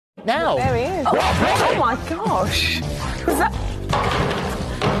Now. There he is. Oh my gosh. Was that...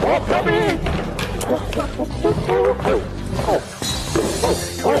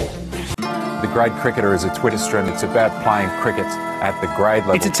 The Grade Cricketer is a Twitter stream. It's about playing cricket at the grade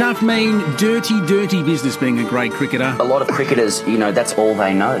level. It's a tough, mean, dirty business being a grade cricketer. A lot of cricketers, that's all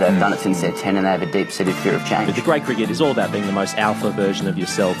they know. They've done it since they're 10 and they have a deep-seated fear of change. But the grade cricket is all about being the most alpha version of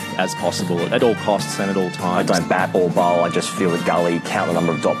yourself as possible at all costs and at all times. I don't bat or bowl. I just feel the gully, count the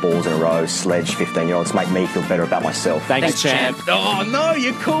number of dot balls in a row, sledge 15-year-olds, make me feel better about myself. Thanks, champ. Oh, no,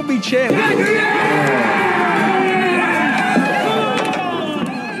 you called me champ.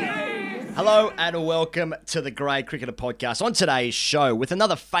 Hello and welcome to the Grade Cricketer Podcast. On today's show, with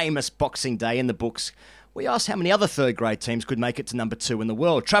another famous Boxing Day in the books, we asked how many other third-grade teams could make it to number 2 in the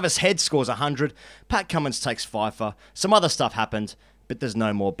world. Travis Head scores 100, Pat Cummins takes Pfeiffer, some other stuff happened, but there's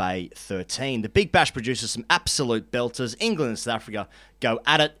no more Bay 13. The Big Bash produces some absolute belters. England and South Africa go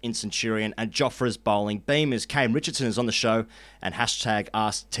at it in Centurion, and Jofra's bowling beamers. Kane Richardson is on the show, and hashtag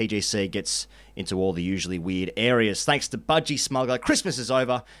AskTGC gets into all the usually weird areas. Thanks to Budgie Smuggler, Christmas is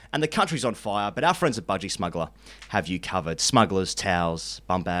over, and the country's on fire, but our friends at Budgie Smuggler have you covered. Smugglers, towels,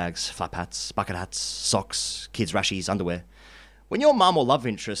 bum bags, flap hats, bucket hats, socks, kids' rashies, underwear. When your mum or love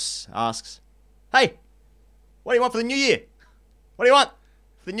interest asks, "Hey, what do you want for the new year? What do you want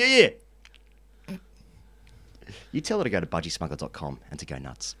for the new year?" You tell her to go to budgiesmuggler.com and to go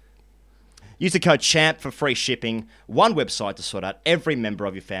nuts. Use the code CHAMP for free shipping. One website to sort out every member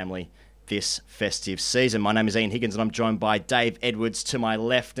of your family this festive season. My name is Ian Higgins and I'm joined by Dave Edwards to my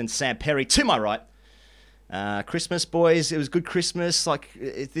left and Sam Perry to my right. Christmas, boys. It was good Christmas. Like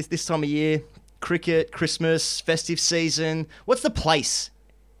this time of year, cricket, Christmas, festive season. What's the place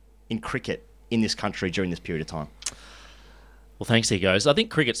in cricket in this country during this period of time? Well, thanks, Egos. I think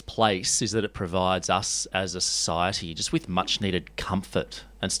cricket's place is that it provides us as a society just with much-needed comfort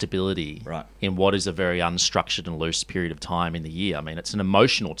and stability in what is a very unstructured and loose period of time in the year. I mean, it's an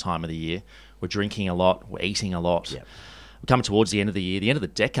emotional time of the year. We're drinking a lot. We're eating a lot. Yep. We're coming towards the end of the year. The end of the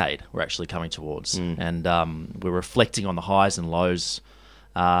decade we're actually coming towards. And we're reflecting on the highs and lows.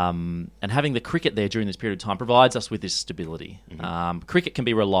 And having the cricket there during this period of time provides us with this stability. Cricket can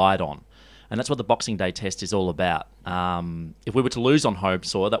be relied on. And that's what the Boxing Day test is all about. If we were to lose on home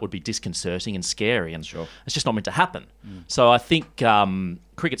soil, that would be disconcerting and scary, and it's just not meant to happen. So I think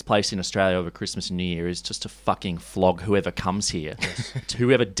cricket's place in Australia over Christmas and New Year is just to fucking flog whoever comes here,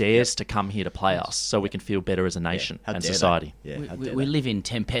 whoever dares to come here to play us, so we can feel better as a nation and society. We live in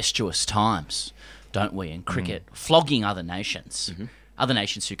tempestuous times, don't we, in cricket, flogging other nations. Other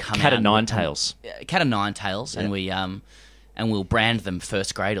nations who come Cat out... of nine tails. Cat of nine tails, and we... and we'll brand them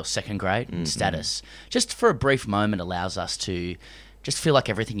first grade or second grade status. Just for a brief moment allows us to just feel like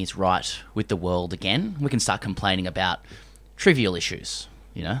everything is right with the world again. We can start complaining about trivial issues,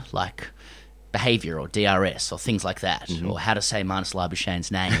 like behaviour or DRS or things like that, or how to say Marnus Labuschagne's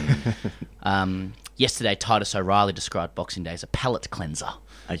name. Yesterday, Titus O'Reilly described Boxing Day as a palate cleanser.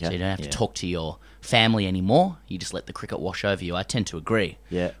 Okay. So you don't have to talk to your family anymore. You just let the cricket wash over you. I tend to agree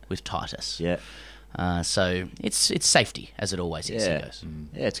with Titus. Yeah. So it's safety, as it always is. Yeah,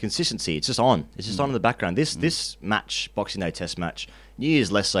 it's consistency. It's just on. It's just on in the background. This match, Boxing Day Test match, New Year's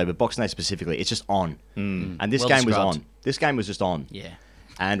less so, but Boxing Day specifically, it's just on. And this game was on. This game was just on. Yeah.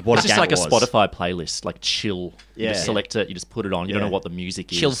 And what it's a just game like it a was. Spotify playlist, like chill. You just select it, you just put it on. You don't know what the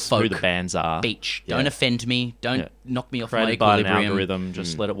music is, chill folk, who the bands are. Beach. Don't offend me. Don't knock me off Created my by an equilibrium. algorithm.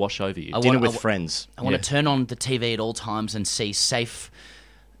 Just let it wash over you. Dinner with friends. I want to turn on the TV at all times and see safe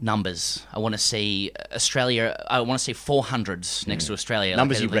numbers. I want to see Australia. I want to see 400s next to Australia.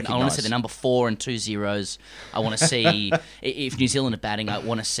 Numbers you recognise. I want to see the number 4 and 2 zeros. I want to see if New Zealand are batting. I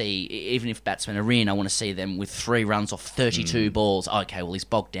want to see, even if batsmen are in, I want to see them with 3 runs off 32 balls. Okay, well, he's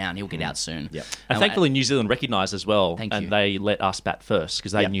bogged down. He'll get out soon. Yep. And thankfully, New Zealand recognised as well, and they let us bat first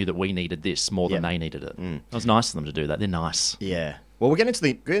because they knew that we needed this more than they needed it. It was nice of them to do that. They're nice. Yeah. Well, we'll get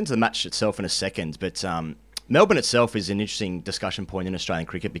into the match itself in a second, but Melbourne itself is an interesting discussion point in Australian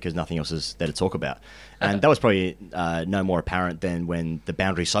cricket because nothing else is there to talk about. And that was probably no more apparent than when the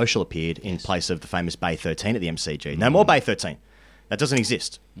boundary social appeared in place of the famous Bay 13 at the MCG. No more Bay 13. That doesn't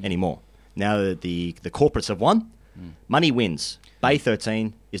exist anymore. Now the corporates have won. Money wins. Bay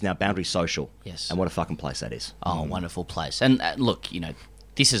 13 is now boundary social. Yes. And what a fucking place that is. Oh, wonderful place. And look,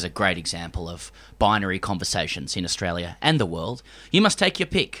 this is a great example of binary conversations in Australia and the world. You must take your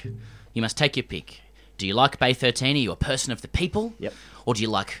pick. Do you like Bay 13? Are you a person of the people? Yep. Or do you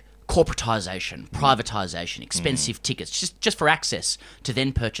like corporatisation, privatisation, expensive tickets, just for access to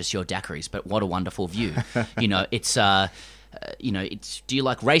then purchase your daiquiris? But what a wonderful view. It's do you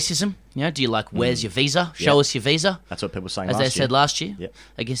like racism? Do you like where's your visa? Show us your visa. That's what people were saying as last year. they said last year Yep.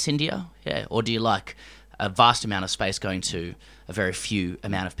 against India. Yeah, or do you like a vast amount of space going to a very few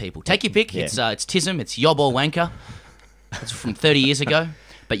amount of people? Take your pick. Yeah. It's TISM. It's yob or wanker. It's from 30 years ago.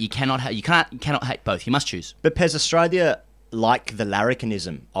 But you cannot hate both. You must choose. But Pez, Australia like the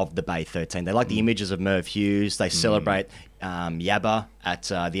larrikinism of the Bay 13. They like the images of Merv Hughes. They celebrate Yabba at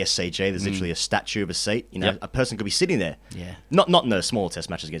the SCG. There's literally a statue of a seat. A person could be sitting there. Yeah. Not in the small test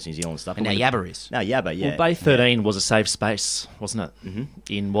matches against New Zealand and stuff. And now Yabba is. Now Yabba, yeah. Well, Bay 13 was a safe space, wasn't it? Mm-hmm.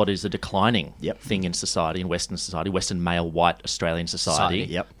 In what is a declining thing in society, in Western society, Western male white Australian society.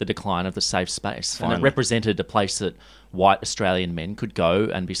 Yep. The decline of the safe space. Finally. And it represented a place that white Australian men could go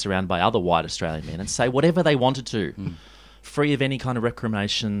and be surrounded by other white Australian men and say whatever they wanted to. Free of any kind of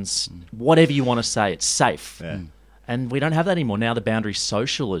recriminations, whatever you want to say, it's safe. Yeah. And we don't have that anymore. Now the boundary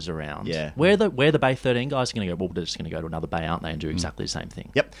social is around. Yeah. Where the Bay 13 guys are going to go? Well, they're just going to go to another bay, aren't they, and do exactly the same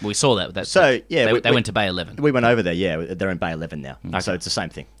thing. Yep. We saw that. So, yeah. They went to Bay 11. We went over there, yeah. They're in Bay 11 now. Okay. So it's the same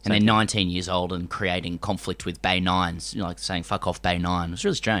thing. And they're 19 years old and creating conflict with Bay 9s, like saying fuck off Bay 9. It was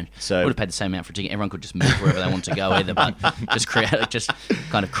really strange. So- would have paid the same amount for a ticket. Everyone could just move wherever they want to go either, but just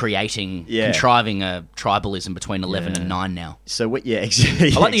kind of creating, contriving a tribalism between 11 and 9 now. So,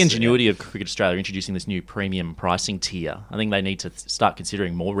 exactly. I like the ingenuity of Cricket Australia introducing this new premium pricing tier. I think they need to start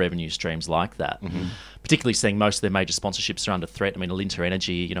considering more revenue streams like that. Particularly seeing most of their major sponsorships are under threat. I mean, Alinta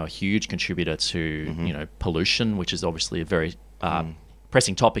Energy, a huge contributor to pollution, which is obviously a very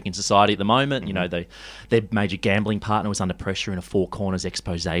pressing topic in society at the moment. Their major gambling partner was under pressure in a Four Corners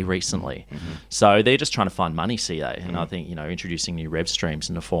expose recently. So they're just trying to find money, CA. And I think introducing new rev streams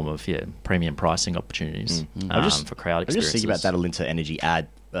in the form of premium pricing opportunities for crowd experiences. I'm just thinking about that Alinta Energy ad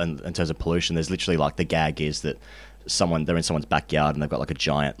in terms of pollution. There's literally like the gag is that they're in someone's backyard and they've got like a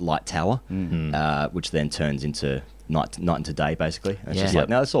giant light tower, which then turns into night into day, basically. And it's just like,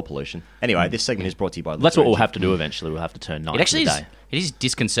 no, it's all pollution. Anyway, this segment is brought to you by... That's what we'll have to do eventually. We'll have to turn night into day. It is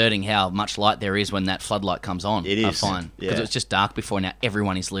disconcerting how much light there is when that floodlight comes on. It is. I find. Because it was just dark before, now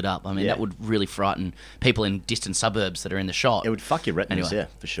everyone is lit up. I mean, that would really frighten people in distant suburbs that are in the shot. It would fuck your retinas, Anyway.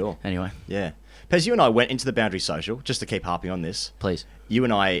 for sure. Anyway. Yeah. Pez, you and I went into the Boundary Social, just to keep harping on this. Please. You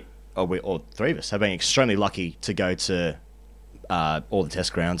and I, or three of us, have been extremely lucky to go to all the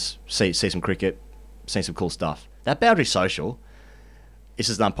test grounds, see some cricket, see some cool stuff. That Boundary Social, this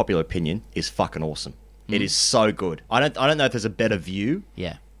is an unpopular opinion, is fucking awesome. It is so good. I don't know if there's a better view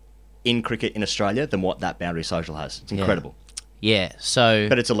in cricket in Australia than what that Boundary Social has. It's incredible. Yeah, so...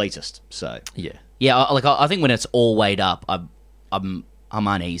 But it's elitist, so... Yeah. Yeah, I think when it's all weighed up, I'm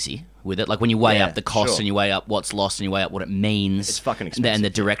uneasy with it. Like when you weigh up the costs and you weigh up what's lost and you weigh up what it means. It's fucking expensive. And the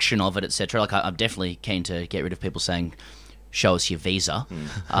direction of it, etc. Like I'm definitely keen to get rid of people saying, show us your visa.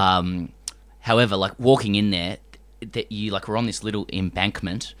 However, like walking in there, that you were on this little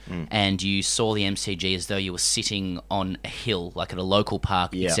embankment and you saw the MCG as though you were sitting on a hill, like at a local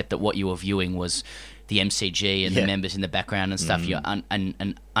park, except that what you were viewing was the MCG and the members in the background and stuff. You're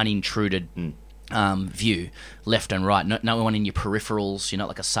an unintruded view, left and right. No one in your peripherals. You're not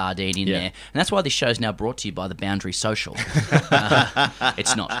like a sardine in there. And that's why this show's now brought to you by the Boundary Social.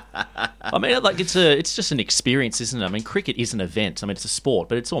 It's not. I mean, it's just an experience, isn't it? I mean, cricket is an event. I mean, it's a sport,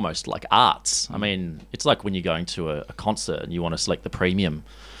 but it's almost like arts. I mean, it's like when you're going to a concert and you want to select the premium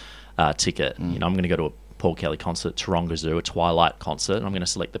ticket. I'm going to go to a Paul Kelly concert at Taronga Zoo, a Twilight concert, and I'm going to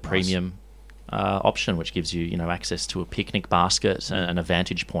select the premium option, which gives you, access to a picnic basket and a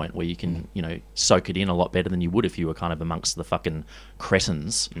vantage point where you can, soak it in a lot better than you would if you were kind of amongst the fucking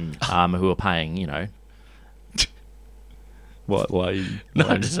cretins who are paying, Why?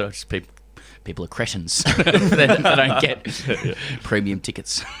 No, just people are cretins. they don't get premium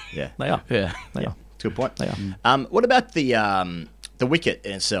tickets. Yeah, they are. Yeah, they are. It's a good point. They are. What about the wicket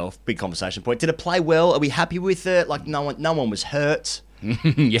in itself? Big conversation point. Did it play well? Are we happy with it? Like no one was hurt.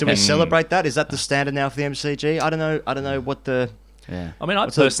 Do we celebrate that? Is that the standard now for the MCG? I don't know what the I mean,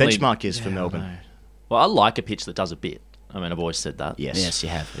 what the benchmark is for Melbourne. Well, I like a pitch that does a bit. I mean, I've always said that. Yes, you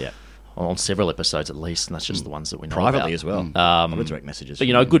have. Yeah. On several episodes at least, and that's just the ones that we know privately about. as well. Other direct messages. But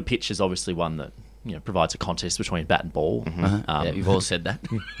a good pitch is obviously one that provides a contest between bat and ball. You've all said that,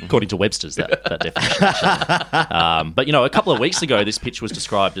 according to Webster's that definition. But a couple of weeks ago, this pitch was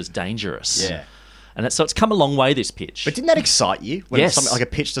described as dangerous. Yeah. And so it's come a long way, this pitch. But didn't that excite you? When yes. something like a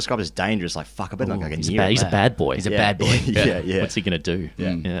pitch described as dangerous, like, fuck, I better not go get near it. He's a bad boy. He's a bad boy. Yeah. What's he going to do?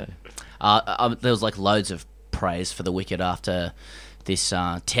 Yeah. There was loads of praise for the wicket after this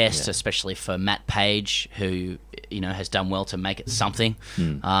test, especially for Matt Page, who has done well to make it something.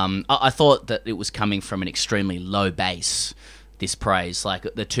 I thought that it was coming from an extremely low base, this praise. Like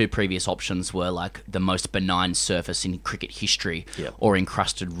the two previous options were like the most benign surface in cricket history, or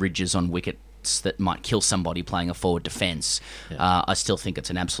encrusted ridges on wickets that might kill somebody playing a forward defence. I still think it's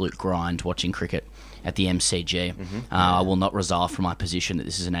an absolute grind watching cricket at the MCG. I will not resolve from my position that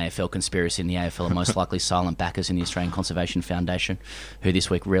this is an AFL conspiracy, and the AFL are most likely silent backers in the Australian Conservation Foundation, who this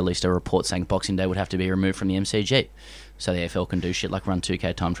week released a report saying Boxing Day would have to be removed from the MCG. So the AFL can do shit like run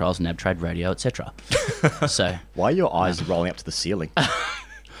 2K time trials, NAB trade radio, etc. So why are your eyes rolling up to the ceiling?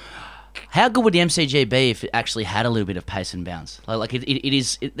 how good would the MCG be if it actually had a little bit of pace and bounce? Like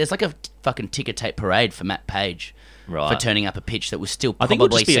there's like a fucking ticker tape parade for Matt Page for turning up a pitch that was still probably I think it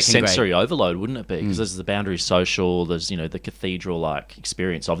would just be a second sensory grade. overload, wouldn't it be? Because there's the boundary social, there's the cathedral-like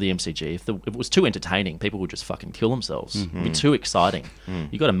experience of the MCG. If it was too entertaining, people would just fucking kill themselves. It'd be too exciting.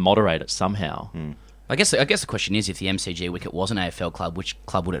 You got to moderate it somehow. I guess the question is, if the MCG wicket was an AFL club, which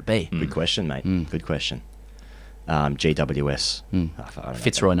club would it be? Good question, mate. Good question. GWS. I don't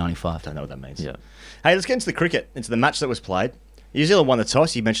Fitzroy 95. know what that means. Yeah. Hey, let's get into the cricket, into the match that was played. New Zealand won the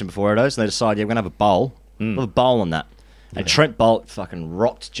toss, you mentioned before, Edos, and they decided, we're going to have a bowl. We'll have a bowl on that. And Trent Bolt fucking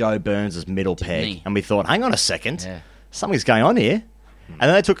rocked Joe Burns' middle peg. he? And we thought, hang on a second, something's going on here. And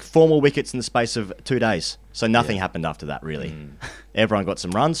then they took 4 more wickets in the space of 2 days. So nothing happened after that, really. Everyone got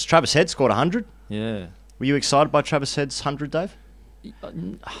some runs. Travis Head scored 100. Yeah. Were you excited by Travis Head's 100, Dave?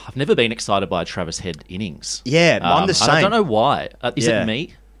 I've never been excited by a Travis Head innings. Yeah, I'm the same. I don't know why. Is it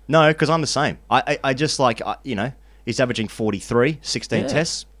me? No, because I'm the same. I just like, he's averaging 43, 16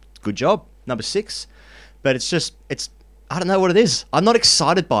 tests. Good job. Number 6. But I don't know what it is. I'm not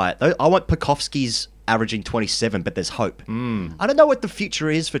excited by it. I want Pekovsky's averaging 27, but there's hope. I don't know what the future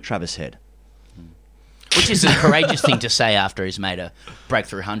is for Travis Head. Which is a courageous thing to say after he's made a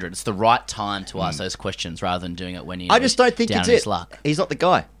breakthrough 100. It's the right time to ask those questions rather than doing it when I just don't think down it's on his it. luck. He's not the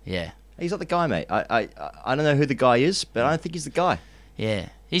guy. Yeah. He's not the guy, mate. I don't know who the guy is, but I don't think he's the guy. Yeah.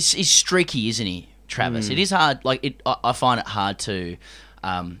 He's streaky, isn't he, Travis? It is hard. I find it hard to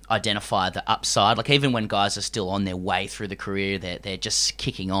identify the upside. Like, even when guys are still on their way through the career, they're just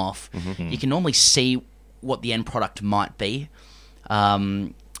kicking off. You can normally see what the end product might be.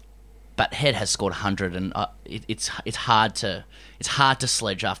 But Head has scored 100, and it's hard to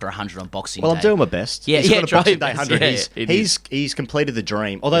sledge after 100 on Boxing Day. Well, I'm doing my best. Yeah, he's got a Boxing Day best. 100. He's completed the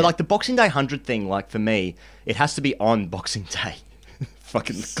dream. Although, like the Boxing Day 100 thing, like for me, it has to be on Boxing Day.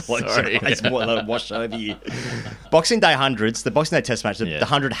 Fucking close your eyes, let it wash over you. Boxing Day 100s, the Boxing Day Test match, the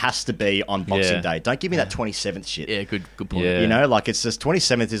 100 has to be on Boxing Day. Don't give me that 27th shit. Yeah, good point. Yeah. Like it's just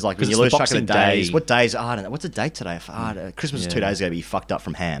 27th is like when you lose track of the days. What days? I don't know. What's the date today? Christmas was 2 days ago, but you fucked up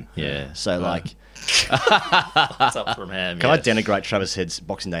from ham. Yeah. So like, What's up from ham? can I denigrate Travis Head's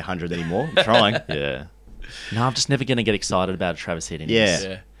Boxing Day 100 anymore? I'm trying. Yeah. No, I'm just never going to get excited about a Travis Head innings.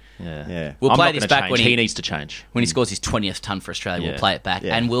 Yeah. We'll I'm play not this gonna back change. when he needs to change. When he scores his 20th ton for Australia, we'll play it back,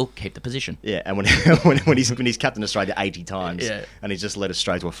 and we'll keep the position. Yeah, and when he's captained Australia 80 times, and he's just led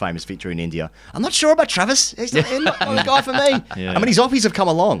Australia to a famous victory in India. I'm not sure about Travis. He's not the guy for me. I mean, his offies have come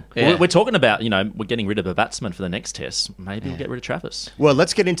along. Well, we're talking about, we're getting rid of a batsman for the next test. Maybe we'll get rid of Travis. Well,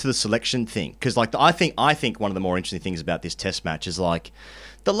 let's get into the selection thing, because I think one of the more interesting things about this test match is like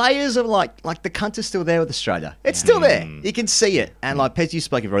the layers of like the cunt is still there with Australia. It's still there. You can see it. And like Pez, you've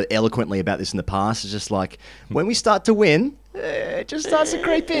spoken very eloquently about this in the past. It's just like when we start to win, it just starts to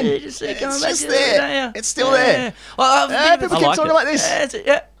creep in. It's just there. It's still there. People keep talking like this.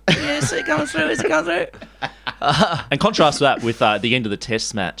 Is it coming through? Is it coming through? And contrast that with the end of the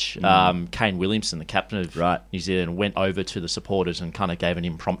test match, Kane Williamson, the captain of New Zealand, went over to the supporters and kind of gave an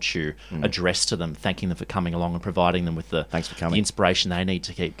impromptu address to them, thanking them for coming along and providing them with the inspiration they need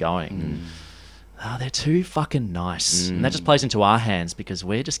to keep going. They're too fucking nice. And that just plays into our hands because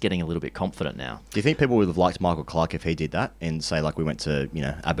we're just getting a little bit confident now. Do you think people would have liked Michael Clarke if he did that and say like we went to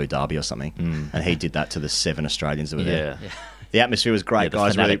Abu Dhabi or something and he did that to the 7 Australians that were there? The atmosphere was great,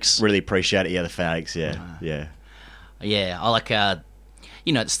 guys. Really appreciate it. Yeah, the fanatics. Yeah. I like, at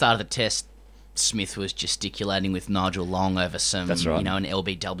the start of the test, Smith was gesticulating with Nigel Long over some, an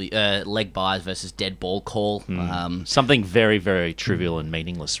LBW, leg buys versus dead ball call. Something very, very trivial and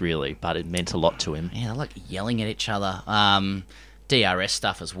meaningless, really, but it meant a lot to him. Yeah, they're like yelling at each other. DRS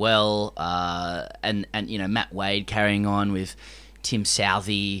stuff as well. And Matt Wade carrying on with Tim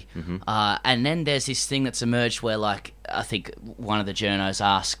Southey. And then there's this thing that's emerged where, like, I think one of the journos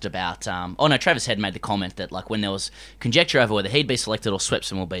asked about... Travis Head made the comment that, like, when there was conjecture over whether he'd be selected or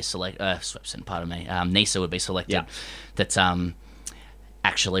Swepson would be selected... Nisa would be selected. That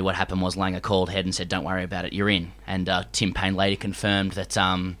actually what happened was Langer called Head and said, don't worry about it, you're in. And Tim Payne later confirmed that,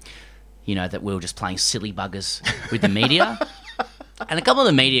 that we were just playing silly buggers with the media. And a couple of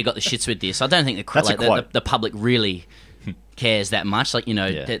the media got the shits with this. I don't think the public really cares that much. Like,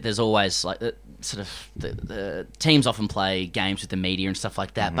 Yeah. there's always like the teams often play games with the media and stuff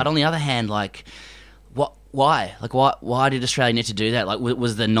like that. Mm-hmm. But on the other hand, like, why? Like, why did Australia need to do that? Like,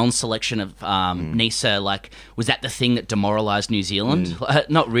 was the non-selection of Nisa, like, was that the thing that demoralised New Zealand?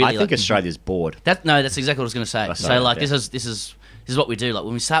 Not really. I think Australia's bored. That's exactly what I was going to say. That's So, right, like, yeah. this is what we do. Like,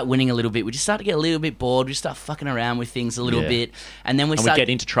 when we start winning a little bit, we just start to get a little bit bored. We start fucking around with things a little Yeah. bit, and then we And start we get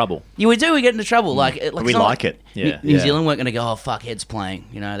into trouble. Yeah, we do. We get into trouble. Like we it's not like it. Yeah. New Yeah. Zealand weren't going to go, oh fuck, Heads playing.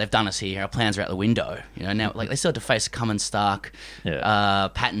 They've done us here. Our plans are out the window. Now, like, they still have to face Cummins, Stark,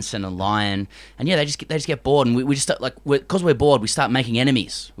 Pattinson, and Lyon, and they just get bored, and we just start, like, because we're bored, we start making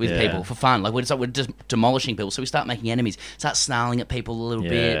enemies with Yeah. people for fun. Like, we're just demolishing people, so we start making enemies, start snarling at people a little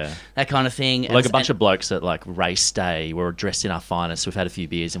bit, Yeah. that kind of thing. Like a bunch of blokes at like race day, we're dressed in our finest, we've had a few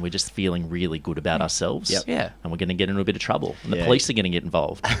beers, and we're just feeling really good about ourselves. Yep. Yeah. And we're going to get into a bit of trouble. And the Yeah. police are going to get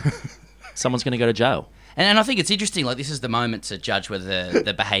involved. Someone's going to go to jail. And I think it's interesting. Like, this is the moment to judge whether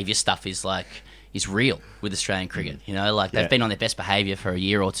the behaviour stuff is real with Australian cricket. Like, they've been on their best behaviour for a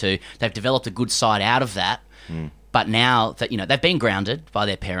year or two. They've developed a good side out of that. But now that they've been grounded by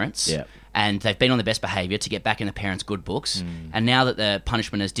their parents. Yeah. And they've been on their best behaviour to get back in the parents' good books. And now that the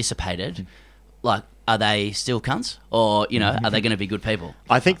punishment has dissipated, like, are they still cunts, or are they going to be good people?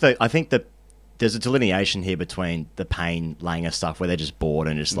 I think that there's a delineation here between the Payne Langer stuff where they're just bored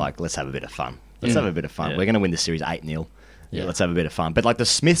and just like, let's have a bit of fun. Let's have a bit of fun. Yeah. We're going to win the series 8-0. Yeah. Let's have a bit of fun. But like the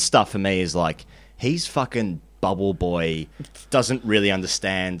Smith stuff for me is like, he's fucking bubble boy, doesn't really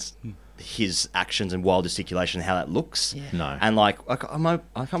understand his actions and wild gesticulation and how that looks. Yeah. No. And like, I can't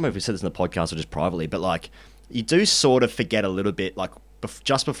remember if we said this in the podcast or just privately, but like, you do sort of forget a little bit, like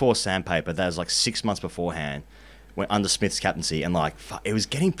just before Sandpaper, that was like 6 months beforehand, when under Smith's captaincy, and like it was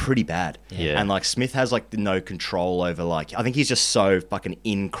getting pretty bad. Yeah. And like Smith has like no control over, like, I think he's just so fucking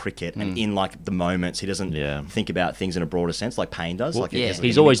in cricket and in like the moments. He doesn't think about things in a broader sense like Payne does. Well, like yeah. doesn't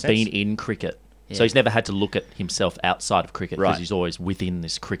He's really always make sense. been in cricket. Yeah. So he's never had to look at himself outside of cricket because Right. he's always within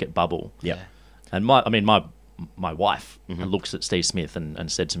this cricket bubble. Yeah. And my wife looks at Steve Smith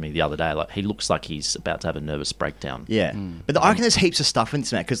and said to me the other day, like, he looks like he's about to have a nervous breakdown. Yeah. But I reckon there's heaps of stuff in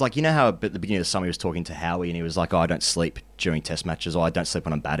this, man. Because, like, you know how at the beginning of the summer he was talking to Howie and he was like, oh, I don't sleep during test matches, or I don't sleep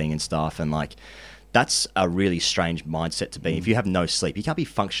when I'm batting and stuff. And, like, that's a really strange mindset to be. If you have no sleep, you can't be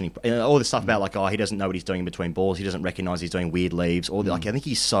functioning. All this stuff about, like, oh, he doesn't know what he's doing in between balls. He doesn't recognise he's doing weird leaves. Like, I think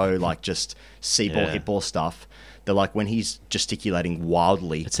he's so, like, just see-ball, Yeah. hit-ball stuff that, like, when he's gesticulating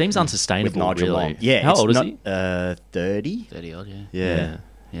wildly It seems with unsustainable, Nigel really. Long. Yeah. How it's old is not- he? 30? 30 odd, yeah. Yeah.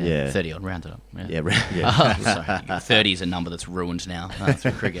 Yeah. 30 odd, round it up. Yeah. Oh, sorry. 30 is a number that's ruined now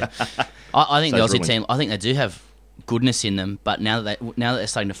through cricket. I think So the it's Aussie team, I think they do have goodness in them, but now that they're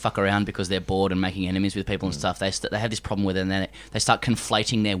starting to fuck around because they're bored and making enemies with people and stuff, they have this problem with it, and then they start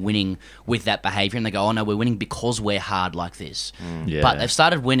conflating their winning with that behaviour, and they go, oh no, we're winning because we're hard like this. Yeah. But they've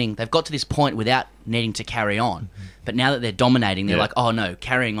started winning, they've got to this point without needing to carry on. But now that they're dominating, they're Yeah. like, oh no,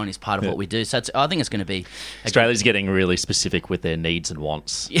 carrying on is part of what we do. So I think it's going to be... Australia's getting really specific with their needs and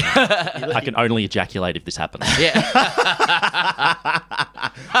wants. I can only ejaculate if this happens.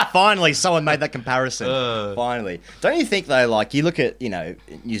 Finally, someone made that comparison. Finally. Don't you think, though, like, you look at,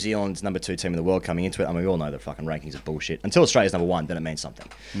 New Zealand's number 2 team in the world coming into it, I mean, we all know the fucking rankings are bullshit. Until Australia's number 1, then it means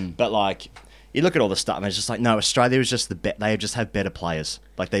something. But, like, you look at all the stuff, and it's just like, no, Australia is just they just have better players.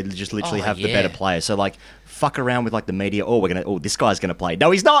 Like, they just literally have the better players. So, like, fuck around with, like, the media. This guy's going to play.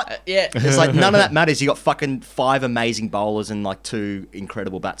 No, he's not. It's like, none of that matters. You got fucking 5 amazing bowlers and, like, 2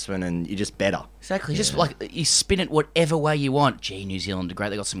 incredible batsmen, and you're just better. Exactly. Just like you spin it whatever way you want. Gee, New Zealand are great.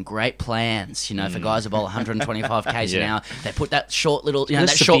 They got some great plans. For guys who bowl 125 k's an hour, they put that short little, They're that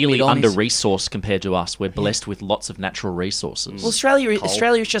short severely mid on. under-resourced compared to us. We're blessed with lots of natural resources. Well,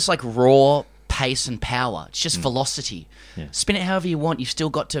 Australia is just like raw pace and power. It's just velocity. Yeah. Spin it however you want. You've still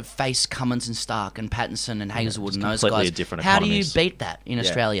got to face Cummins and Stark and Pattinson and Hazelwood and those completely guys. different How do you economies. beat that in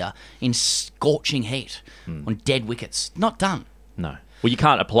Australia in scorching heat on dead wickets? Not done. No. Well, you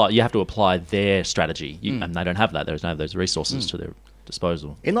can't apply. You have to apply their strategy, and they don't have that. They don't have those resources to their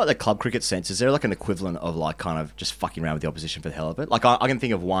disposal. In, like, the club cricket sense, is there, like, an equivalent of, like, kind of just fucking around with the opposition for the hell of it? Like, I can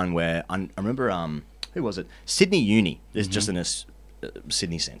think of one where, I remember, who was it? Sydney Uni is just in a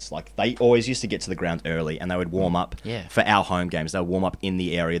Sydney sense. Like, they always used to get to the ground early, and they would warm up for our home games. They would warm up in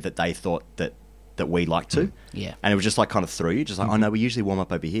the area that they thought that we like to. Yeah. And it was just, like, kind of through you. Just like, oh, no, we usually warm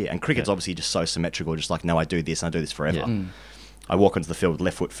up over here. And cricket's obviously just so symmetrical. Just like, no, I do this, and I do this forever. I walk onto the field with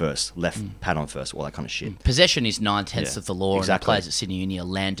left foot first, left pad on first, all that kind of shit. Possession is 9/10 of the law, exactly. and the players at Sydney Uni are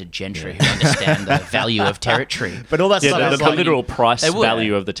landed gentry who understand the value of territory. But all that stuff, the literal price They would.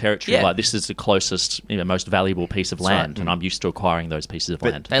 value of the territory. Yeah. Like, this is the closest, most valuable piece of land, and I'm used to acquiring those pieces of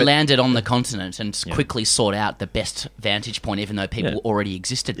land. They landed on the continent and quickly sought out the best vantage point, even though people already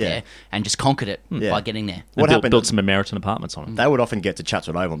existed there, and just conquered it by getting there. What happened? Built some American apartments on it. They would often get to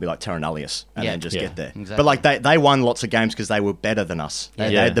Chatswood Oval and be like Terranullius and then just get there. Exactly. But like they won lots of games because they were better than us.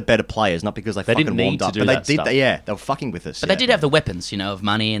 They had the better players, not because they fucking didn't need warmed to up. do But that they did. stuff. They were fucking with us. But they did have the weapons, of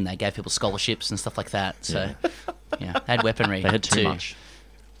money, and they gave people scholarships and stuff like that. So, they had weaponry. They had too much.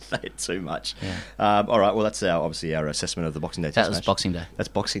 They had too much. All right. Well, that's obviously our assessment of the Boxing Day test That was match. Boxing Day. That's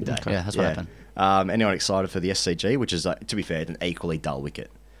Boxing Day. Yeah, that's what happened. Anyone excited for the SCG, which is, to be fair, an equally dull wicket?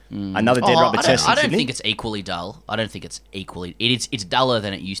 Another dead rubber test in I don't Sydney? think it's equally dull. I don't think it's equally... It's duller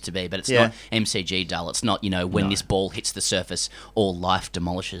than it used to be, but it's not MCG dull. It's not, when this ball hits the surface, all life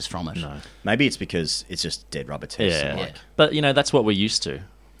demolishes from it. No. Maybe it's because it's just dead rubber test. Yeah. Like, But, that's what we're used to.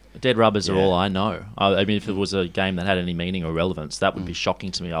 Dead rubbers are all I know. I mean, if it was a game that had any meaning or relevance, that would be shocking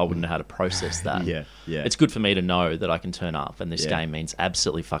to me. I wouldn't know how to process that. Yeah. It's good for me to know that I can turn up, and this game means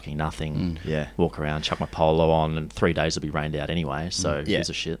absolutely fucking nothing. Walk around, chuck my polo on, and 3 days will be rained out anyway, so gives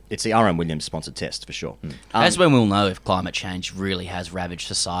a shit. It's the RM Williams sponsored test, for sure. That's when we'll know if climate change really has ravaged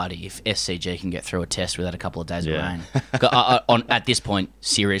society, if SCG can get through a test without a couple of days of rain. At this point,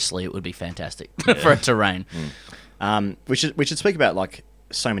 seriously, it would be fantastic for it to rain. We should speak about, like,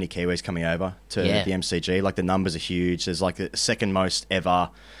 so many Kiwis coming over to the MCG. Like, the numbers are huge. There's like the second most ever.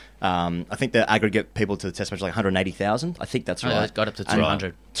 I think the aggregate people to the test match like 180,000. I think that's right. It got up to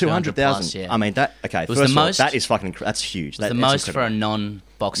 200. 200,000. I mean, that was the most. That is fucking. That's huge. That's the most for a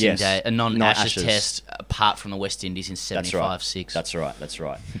non-Boxing Day, a non-Ashes non-Ashes test, apart from the West Indies in 75-6. That's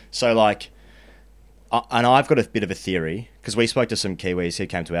right. So, like, and I've got a bit of a theory, because we spoke to some Kiwis who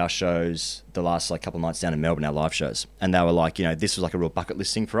came to our shows the last couple of nights down in Melbourne, our live shows, and they were like, this was like a real bucket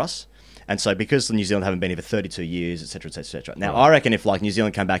list thing for us. And so, because New Zealand haven't been here for 32 years, etc., etc., etc. Now, I reckon if like New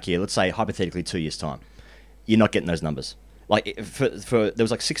Zealand came back here, let's say hypothetically 2 years' time, you're not getting those numbers. Like, for there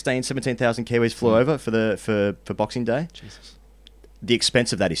was like 17,000 Kiwis flew over for Boxing Day. Jesus. The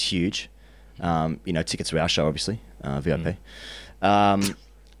expense of that is huge. Tickets to our show, obviously, VIP. I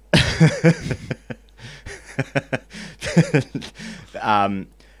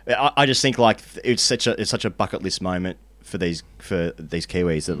just think like it's such a bucket list moment for these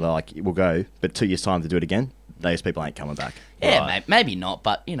Kiwis that like we'll go, but 2 years time to do it again, those people ain't coming back. Yeah, maybe not,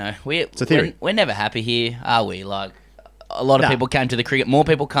 but we're never happy here, are we? Like, a lot of people came to the cricket. More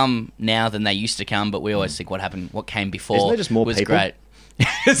people come now than they used to come, but we always think what came before. Isn't there just more was people? Great.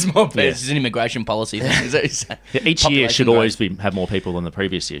 It's more people. It's an immigration policy thing. Is that what you're saying? Each year should Population always growth. have more people than the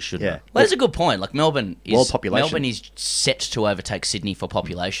previous year, shouldn't it? Well, that's a good point. Like, Melbourne population. is set to overtake Sydney for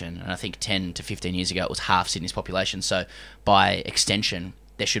population, and I think 10 to 15 years ago it was half Sydney's population. So by extension,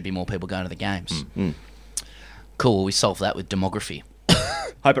 there should be more people going to the games. Cool. We solved that with demography.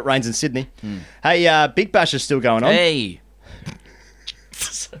 Hope it rains in Sydney. Hey, Big Bash is still going on. Hey.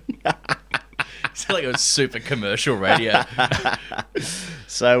 It's like a super commercial radio.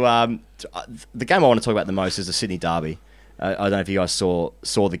 So the game I want to talk about the most is the Sydney Derby. I don't know if you guys saw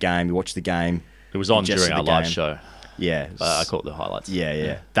the game. You watched the game. It was on Just during our the live game. show. Yeah, I caught the highlights.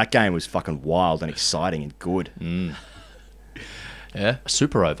 Yeah. That game was fucking wild and exciting and good. Yeah.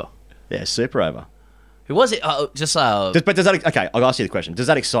 Super over. Yeah, super over. Who was it? But does that... Okay, I'll ask you the question. Does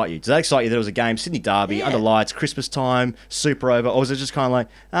that excite you? Does that excite you that it was a game, Sydney Derby, under lights, Christmas time, super over? Or was it just kind of like,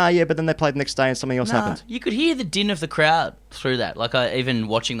 but then they played the next day and something else happened? You could hear the din of the crowd through that. Like, even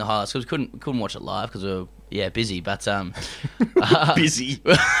watching the highlights, because we couldn't watch it live because we were, busy. But Busy. It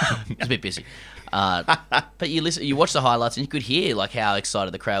was a bit busy. But you watch the highlights and you could hear like how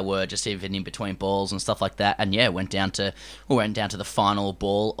excited the crowd were, just even in between balls and stuff like that. And went down to the final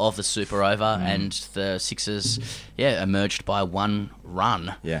ball of the super over, and the Sixers emerged by one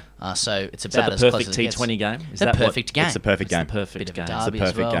run. Yeah. So it's Is that about the as close perfect as it gets. T20 game? It's a perfect game. It's the perfect game. The perfect Bit of a game. derby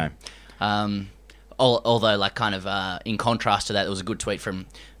It's the perfect as well. game. Although, like, kind of in contrast to that, there was a good tweet from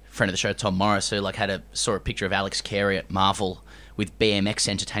friend of the show, Tom Morris, who like saw a picture of Alex Carey at Marvel with BMX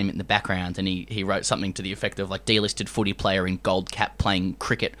Entertainment in the background, and he wrote something to the effect of like delisted footy player in gold cap playing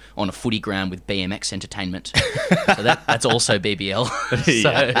cricket on a footy ground with BMX Entertainment. So that's also BBL.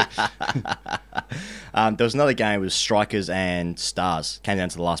 There was another game with Strikers and Stars. Came down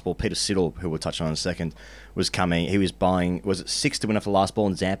to the last ball. Peter Siddle, who we'll touch on in a second, was coming. He was buying, was it 6 to win off the last ball,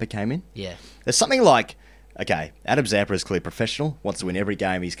 and Zampa came in? Yeah. There's something like, okay, Adam Zampa is clearly professional, wants to win every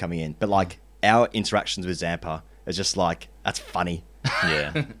game he's coming in, but like our interactions with Zampa is just like, that's funny.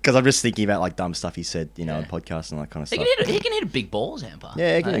 Yeah. Because I'm just thinking about like dumb stuff he said, on podcasts and that kind of stuff. He can hit a big ball, Zampa.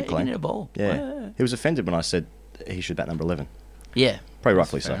 Yeah, he can hit He clean. can hit a ball. Yeah. He was offended when I said he should bat number 11. Yeah. Probably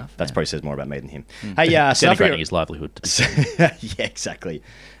rightfully fair so. enough, That probably says more about me than him. Hey, South Denigrating Africa. his livelihood. Yeah, exactly.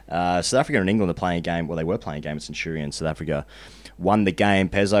 South Africa and England are playing a game. Well, they were playing a game at Centurion. South Africa won the game,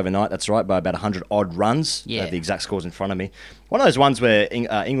 Pez, overnight. That's right, by about 100 odd runs. Yeah. The exact scores in front of me. One of those ones where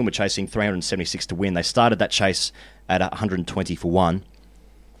England were chasing 376 to win. They started that chase at 120 for one.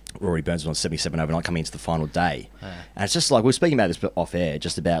 Rory Burns was on 77 overnight coming into the final day. And it's just like, we were speaking about this off air,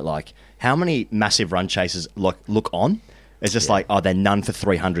 just about like how many massive run chases look on. It's just like, they're none for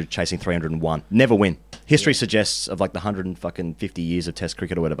 300, chasing 301. Never win. History suggests, of like the 150 years of Test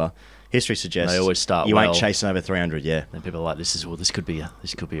cricket or whatever, history suggests They always start you well. ain't chasing over 300, yeah. And people are like, this could be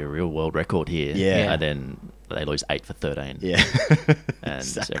a real world record here. Yeah. And then they lose 8 for 13. Yeah.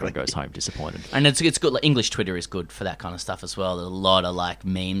 And everyone goes home disappointed. And it's good. Like, English Twitter is good for that kind of stuff as well. There's a lot of like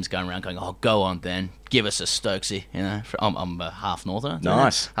memes going around, going, "Oh, go on, Ben, give us a Stokesy." I'm a half Northerner.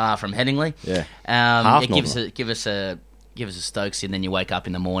 Nice. From Headingley. Yeah. Half give us a Stokesy, and then you wake up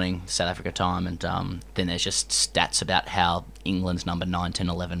in the morning, South Africa time, and then there's just stats about how England's number 9, 10,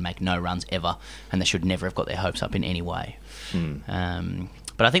 11 make no runs ever, and they should never have got their hopes up in any way.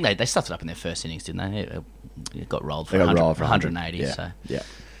 But I think they stuffed it up in their first innings, didn't they? It got rolled for 180. Yeah. So. Yeah.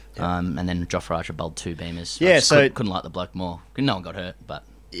 And then Jofra Archer bowled 2 beamers. Yeah, I just so- couldn't like the bloke more. No one got hurt, but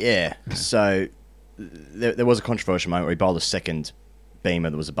Yeah. So there was a controversial moment where he bowled a second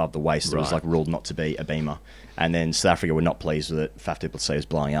beamer that was above the waist that was like ruled not to be a beamer. And then South Africa were not pleased with it. Faf du Plessis was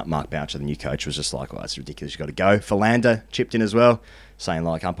blowing up. Mark Boucher, the new coach, was just like, that's ridiculous. You've got to go. Philander chipped in as well, saying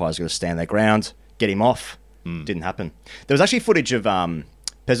like umpires got to stand their ground, get him off. Didn't happen. There was actually footage of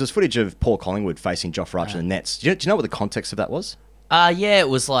footage of Paul Collingwood facing Jofra Archer in the nets. Do you know what the context of that was? Yeah, it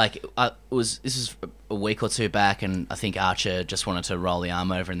was like this is a week or two back, and I think Archer just wanted to roll the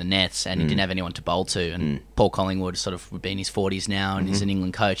arm over in the nets, and he didn't have anyone to bowl to. And Paul Collingwood sort of would be in his 40s now, and he's an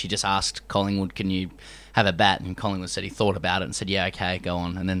England coach. He just asked Collingwood, "Can you have a bat?" And Collingwood said he thought about it and said, "Yeah, okay, go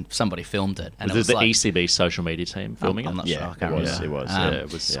on." And then somebody filmed it. And Was it it the like, ECB social media team filming I'm it? not sure. I can't remember. It was.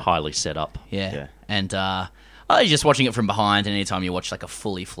 It was highly set up. Yeah. And I was just watching it from behind, and anytime you watch like a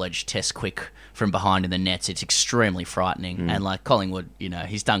fully fledged test quick from behind in the nets, it's extremely frightening. And like Collingwood,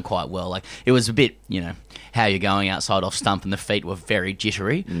 he's done quite well. Like it was a bit, how you're going outside off stump, and the feet were very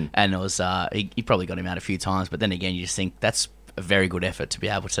jittery, and it was he probably got him out a few times. But then again, you just think that's a very good effort to be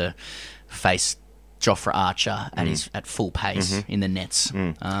able to face Jofra Archer at full pace in the nets.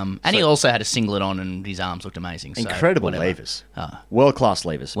 And he also had a singlet on, and his arms looked amazing. So Incredible whatever. levers. World-class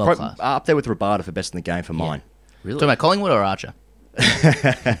levers. World-class. Up there with Rabada for best in the game for mine. Really? Talking about Collingwood or Archer?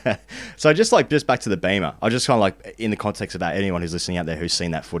 So just back to the beamer, I just kind of like in the context of that, anyone who's listening out there who's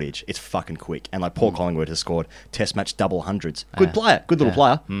seen that footage, it's fucking quick. And like Paul Collingwood has scored test match double hundreds. Good player. Good little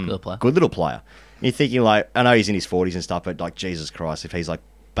player. Good little player. Good little player. And you're thinking like, I know he's in his 40s and stuff, but like Jesus Christ, if he's like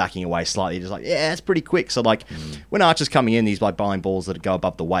backing away slightly, you're just like, yeah, it's pretty quick. So like when Archer's coming in, he's like bowling balls that go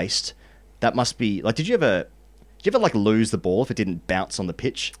above the waist. That must be like, did you ever like lose the ball if it didn't bounce on the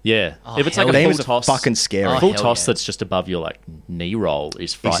pitch? Yeah. If it's like hell a yeah. full Beamers are toss, fucking scary. full hell toss yeah. that's just above your like knee roll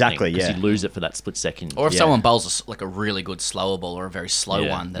is frightening. Exactly, because yeah. you lose it for that split second. Or if Yeah. someone bowls a really good slower ball or a very slow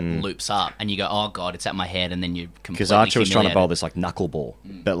Yeah. one that loops up, and you go, "Oh God, it's at my head," and then you completely Because Archer was trying to bowl humiliated. this like knuckleball,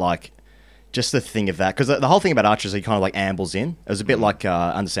 but like just the thing of that, because the whole thing about Archer is he kind of like ambles in. It was a bit like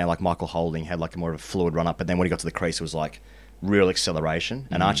understand like Michael Holding had like more of a fluid run up, but then when he got to the crease, it was like real acceleration.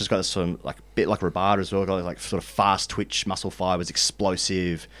 And Archer's got this sort of like bit like Rabada as well, got like sort of fast twitch muscle fibers,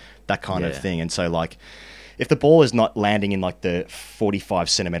 explosive, that kind of Yeah. thing. And so like if the ball is not landing in like the 45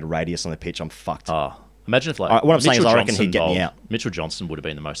 centimeter radius on the pitch, I'm fucked. Imagine if like What I'm saying is Mitchell I reckon Johnson he'd get me bowled- out. Mitchell Johnson would have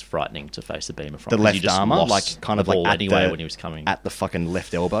been the most frightening to face the beamer from. The 'cause left you just armer, lost like kind of the like ball at anyway the, when he was coming. at the fucking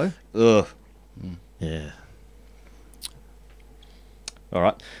left elbow. Ugh. Yeah. All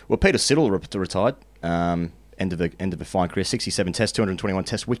right. Well, Peter Siddle retired. End of a fine career. 67 tests, 221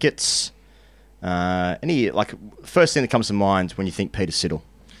 test wickets. Any like first thing that comes to mind when you think Peter Siddle?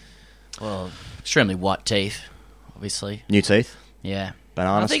 Well, extremely white teeth, obviously. New teeth. Yeah.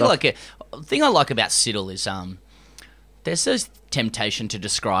 Banana I think stuff? the thing I like about Siddle is there's this temptation to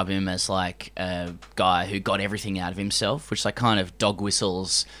describe him as like a guy who got everything out of himself, which like kind of dog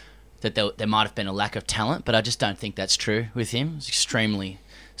whistles that there might have been a lack of talent, but I just don't think that's true with him. He's an extremely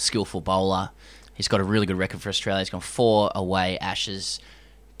skillful bowler. He's got a really good record for Australia. He's gone 4 away Ashes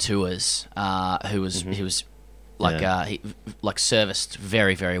tours. He was like serviced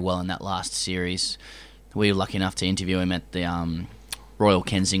very, very well in that last series. We were lucky enough to interview him at the Royal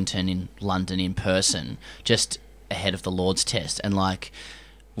Kensington in London in person, just ahead of the Lord's Test. And like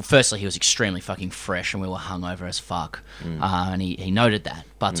Well, firstly, he was extremely fucking fresh, and we were hungover as fuck. And he noted that,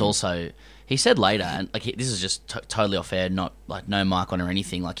 but also he said later, and like this is just totally off air, not like no mic on or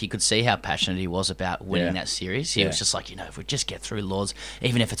anything. Like, you could see how passionate he was about winning that series. He was just like, if we just get through Lords,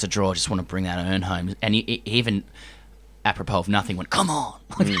 even if it's a draw, I just want to bring that urn home. And he even, apropos of nothing, went, "Come on!"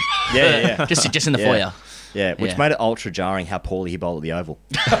 just in the foyer. Yeah, which made it ultra jarring how poorly he bowled at the Oval.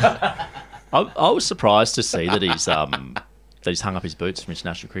 I was surprised to see that he's hung up his boots from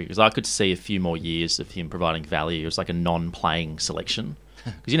international cricket, because I could see a few more years of him providing value. It was like a non-playing selection.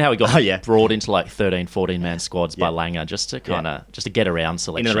 Because you know how he got brought into like 13, 14-man squads by Langer just to get around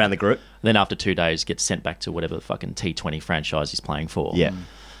selection. In and around the group. And then after 2 days, gets sent back to whatever the fucking T20 franchise he's playing for. Yeah.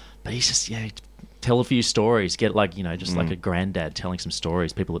 But he's just, tell a few stories. Get like, just like a granddad telling some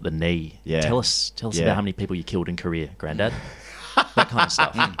stories, people at the knee. Yeah. Tell us about how many people you killed in Korea, granddad. That kind of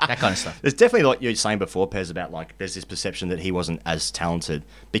stuff. That kind of stuff. There's definitely, like you were saying before, Pez, about like there's this perception that he wasn't as talented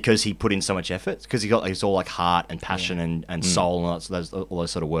because he put in so much effort, because he's all like heart and passion and soul and all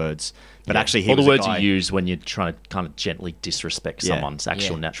those sort of words. But actually, he all was the words you use when you're trying to kind of gently disrespect someone's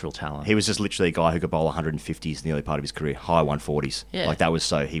actual natural talent. He was just literally a guy who could bowl 150s in the early part of his career, high 140s. Yeah. Like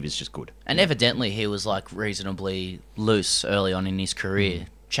he was just good. And evidently, he was like reasonably loose early on in his career.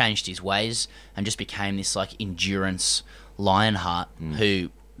 Changed his ways and just became this like endurance Lionheart, who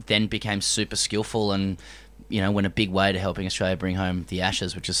then became super skillful and, went a big way to helping Australia bring home the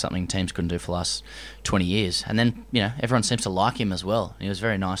Ashes, which is something teams couldn't do for the last 20 years. And then, everyone seems to like him as well. He was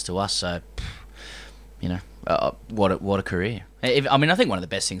very nice to us, so, what a career. I think one of the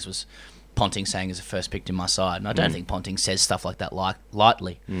best things was Ponting saying he's the first picked in my side, and I don't think Ponting says stuff like that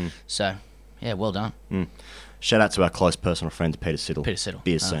lightly. So, yeah, well done. Shout out to our close personal friend, Peter Siddle.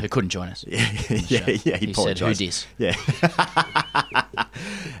 Beers soon. Who couldn't join us. He apologised. Said, who dis? Yeah.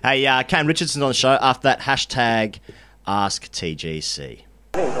 Hey, Kane Richardson on the show. After that, hashtag AskTGC.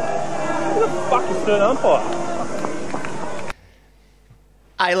 Who the fuck is third umpire?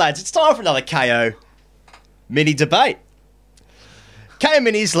 Hey, lads, it's time for another KO mini debate. KO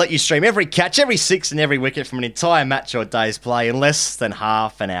Minis let you stream every catch, every six and every wicket from an entire match or day's play in less than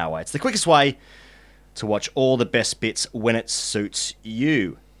half an hour. It's the quickest way to watch all the best bits when it suits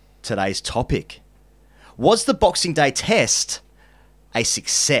you. Today's topic: was the Boxing Day test a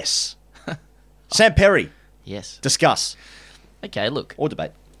success? Sam Perry. Yes. Discuss. Okay, look. Or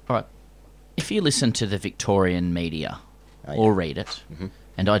debate. All right. If you listen to the Victorian media or read it,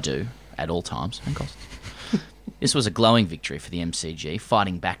 and I do at all times, and costs, this was a glowing victory for the MCG,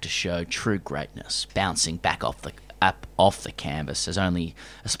 fighting back to show true greatness, bouncing back off the canvas as only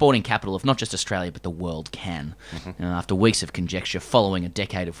a sporting capital of not just Australia but the world can. After weeks of conjecture following a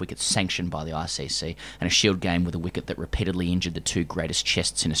decade of wickets sanctioned by the ICC and a Shield game with a wicket that repeatedly injured the two greatest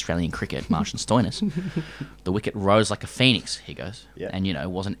chests in Australian cricket, Marsh and Stoinis, the wicket rose like a phoenix, he goes,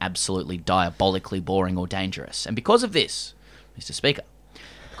 and wasn't absolutely diabolically boring or dangerous. And because of this, Mr. Speaker,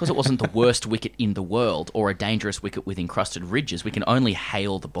 because it wasn't the worst wicket in the world or a dangerous wicket with encrusted ridges, we can only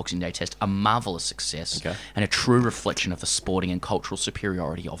hail the Boxing Day test a marvellous success and a true reflection of the sporting and cultural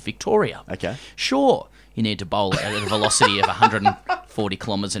superiority of Victoria. Okay. Sure, you need to bowl at a velocity of 140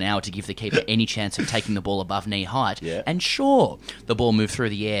 kilometres an hour to give the keeper any chance of taking the ball above knee height. Yeah. And sure, the ball moved through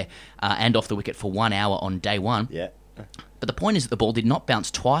the air and off the wicket for 1 hour on day one. Yeah. But the point is that the ball did not bounce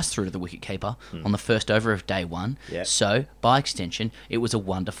twice through to the wicketkeeper on the first over of day one. Yep. So, by extension, it was a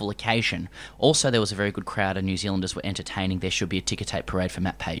wonderful occasion. Also, there was a very good crowd and New Zealanders were entertaining. There should be a ticker tape parade for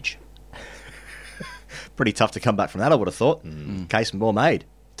Matt Page. Pretty tough to come back from that, I would have thought. Case more made.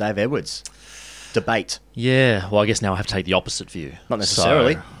 Dave Edwards. Debate. Yeah, well, I guess now I have to take the opposite view. Not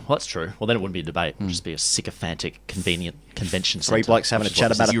necessarily. Well, that's true. Well, then it wouldn't be a debate. It would just be a sycophantic, convenient convention Three centre. blokes having a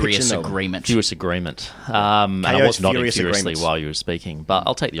chat about a Furious pitch. agreement. Furious agreement. And I was nodding furious furiously agreements. while you were speaking, but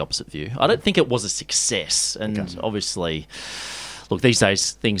I'll take the opposite view. I don't think it was a success, and obviously, look, these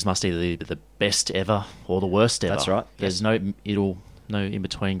days things must either be the best ever or the worst ever. That's right. There's no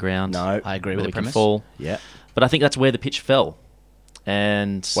in-between ground. No, I agree where with the we can premise. fall. Yeah. But I think that's where the pitch fell.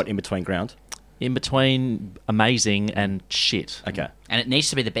 And What, in between ground? in between amazing and shit. Okay. And it needs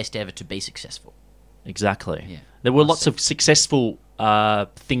to be the best ever to be successul. Exactly. Yeah. There were lots of successful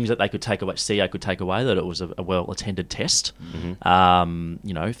things that they could take away. CEO could take away that it was a well-attended test.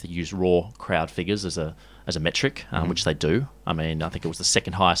 If they use raw crowd figures as a metric, which they do. I mean, I think it was the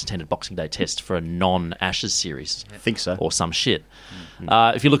second highest attended Boxing Day test for a non-Ashes series. I think so. Or some shit.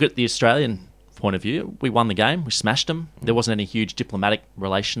 If you look at the Australian point of view, we won the game. We smashed them. There wasn't any huge diplomatic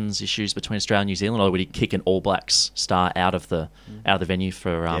relations issues between Australia and New Zealand, although we did kick an All Blacks star out of the venue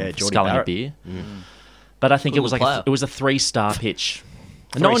for Geordie sculling a Barrett. beer. But I think Good it was little like it was a 3-star pitch.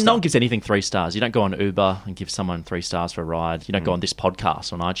 And no one gives anything 3 stars. You don't go on Uber and give someone 3 stars for a ride. You don't go on this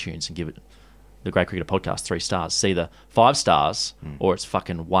podcast on iTunes and give it the Great Cricketer Podcast 3 stars. It's either 5 stars or it's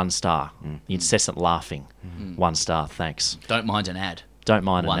fucking 1 star. The incessant laughing. 1 star, thanks. Don't mind an ad. Don't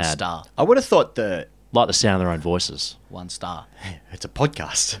mind an ad. 1 star. I would have thought like the sound of their own voices. 1 star. it's a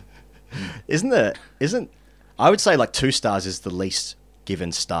podcast. Isn't I would say like 2 stars is the least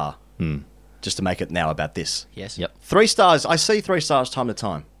given star. Just to make it now about this. Yes. Yep. 3 stars, I see 3 stars time to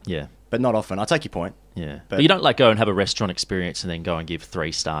time. Yeah. But not often. I take your point. Yeah. But you don't like go and have a restaurant experience and then go and give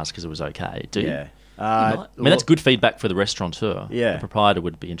 3 stars because it was okay, do you? Yeah. I mean, that's good feedback for the restaurateur. Yeah. The proprietor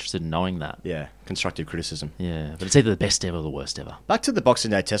would be interested in knowing that. Yeah. Constructive criticism. Yeah. But it's either the best ever or the worst ever. Back to the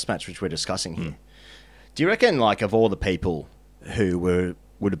Boxing Day Test match, which we're discussing here. Do you reckon, like, of all the people who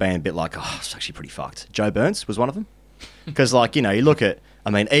would have been a bit like, oh, it's actually pretty fucked, Joe Burns was one of them? Because, like, you know, you look at, I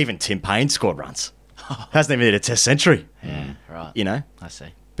mean, even Tim Payne scored runs. Hasn't even hit a Test century. Yeah, right. You know? I see.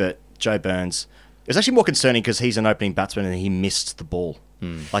 But Joe Burns, it was actually more concerning because he's an opening batsman and he missed the ball.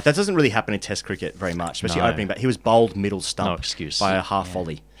 Like, that doesn't really happen in Test cricket very much, especially opening bat. He was bowled middle stump. No excuse. By a half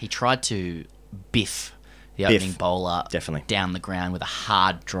volley. He tried to biff the opening bowler down the ground with a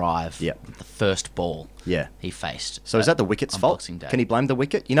hard drive. With the first ball he faced. So is that the wicket's fault? Boxing Day. Can he blame the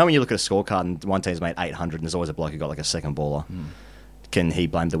wicket? You know when you look at a scorecard and one team's made 800 and there's always a bloke who got like a second bowler. Can he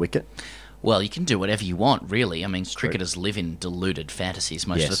blame the wicket? Well, you can do whatever you want, really. I mean, cricketers live in deluded fantasies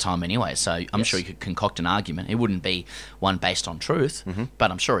most of the time anyway, so I'm sure he could concoct an argument. It wouldn't be one based on truth, but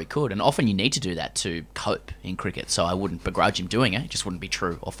I'm sure he could. And often you need to do that to cope in cricket, so I wouldn't begrudge him doing it. It just wouldn't be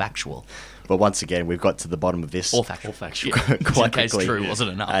true or factual. But once again, we've got to the bottom of this. Or factual. Quite quickly. True,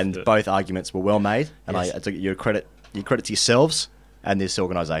 wasn't enough. And both arguments were well made, and I took your credit to yourselves and this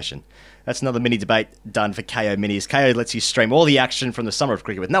organisation. That's another mini debate done for KO Minis. KO lets you stream all the action from the summer of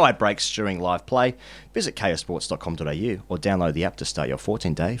cricket with no ad breaks during live play. Visit kosports.com.au or download the app to start your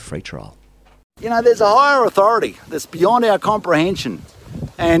 14-day free trial. You know, there's a higher authority that's beyond our comprehension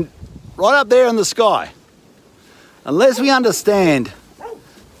and right up there in the sky. Unless we understand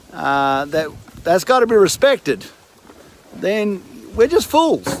that's got to be respected, then we're just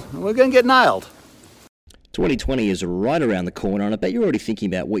fools and we're going to get nailed. 2020 is right around the corner, and I bet you're already thinking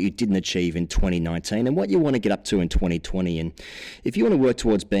about what you didn't achieve in 2019 and what you want to get up to in 2020. And if you want to work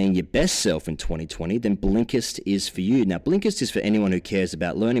towards being your best self in 2020, then Blinkist is for you. Now, Blinkist is for anyone who cares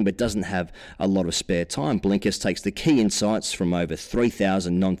about learning but doesn't have a lot of spare time. Blinkist takes the key insights from over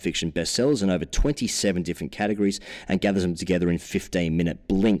 3,000 non-fiction bestsellers in over 27 different categories and gathers them together in 15-minute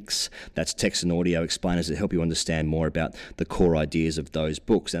blinks. That's text and audio explainers that help you understand more about the core ideas of those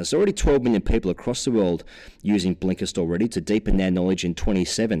books. Now, there's already 12 million people across the world using Blinkist already to deepen their knowledge in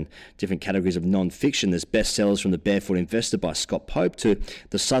 27 different categories of non-fiction. There's bestsellers from The Barefoot Investor by Scott Pope to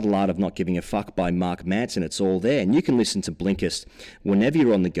The Subtle Art of Not Giving a Fuck by Mark Manson. It's all there, and you can listen to Blinkist whenever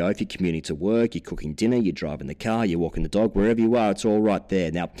you're on the go. If you're commuting to work, you're cooking dinner, you're driving the car, you're walking the dog, wherever you are, it's all right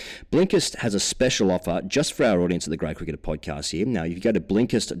there. Now, Blinkist has a special offer just for our audience of the Great Cricketer Podcast here. Now, if you go to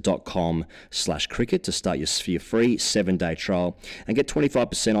blinkist.com/cricket to start your free 7-day trial and get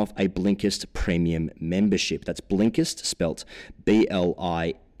 25% off a Blinkist premium membership. That's Blinkist, spelt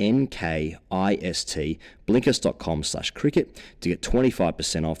Blinkist, blinkist.com/cricket to get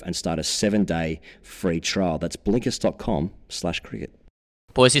 25% off and start a 7-day free trial. That's blinkist.com/cricket.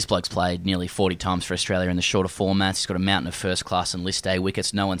 Boys, this bloke's played nearly 40 times for Australia in the shorter formats. He's got a mountain of first-class and list A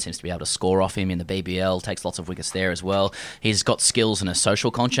wickets. No one seems to be able to score off him in the BBL. Takes lots of wickets there as well. He's got skills and a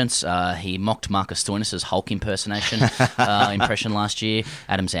social conscience. He mocked Marcus Stoinis' Hulk impression last year.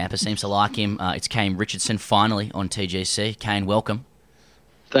 Adam Zampa seems to like him. It's Kane Richardson finally on TGC. Kane, welcome.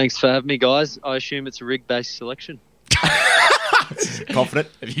 Thanks for having me, guys. I assume it's a rig-based selection. Confident?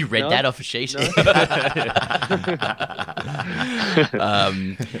 Have you read that off a sheet?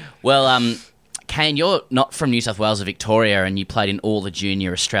 No. Kane, you're not from New South Wales or Victoria, and you played in all the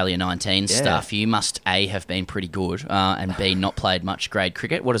junior Australia 19 stuff. You must, A, have been pretty good, and B, not played much grade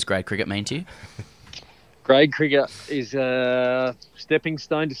cricket. What does grade cricket mean to you? Grade cricket is a stepping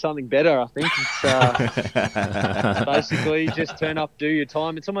stone to something better, I think. It's basically just turn up, do your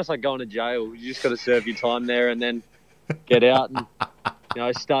time. It's almost like going to jail. You just got to serve your time there and then get out and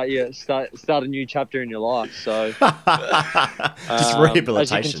start a new chapter in your life. So just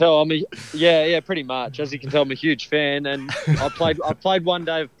rehabilitation. As you can tell, pretty much. As you can tell, I'm a huge fan, and I played one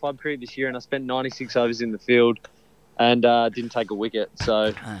day of club cricket this year, and I spent 96 overs in the field and didn't take a wicket.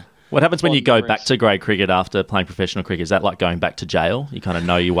 So. What happens when you go back to grade cricket after playing professional cricket? Is that like going back to jail? You kind of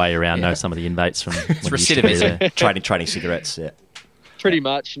know your way around, know some of the inmates from when you used to be there. Trading cigarettes, Pretty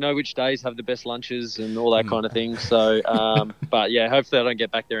much. Know which days have the best lunches and all that kind of thing. So, but yeah, hopefully I don't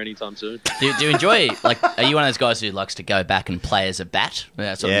get back there anytime soon. Do you enjoy, like, are you one of those guys who likes to go back and play as a bat?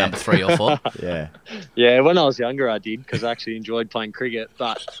 Sort of number 3 or 4? Yeah. Yeah, when I was younger I did, because I actually enjoyed playing cricket.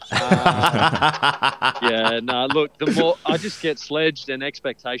 But, yeah, no, look, the more I just get sledged, and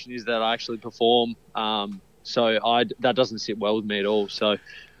expectation is that I actually perform. So that doesn't sit well with me at all. So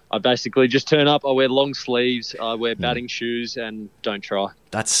I basically just turn up, I wear long sleeves, I wear batting shoes, and don't try.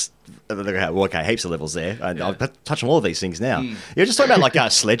 That's okay. Heaps of levels there. I'll touch on all of these things now. You're just talking about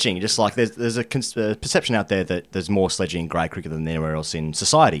like sledging. Just like there's a perception out there that there's more sledging in grade cricket than anywhere else in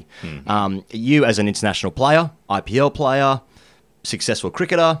society. You as an international player, IPL player, successful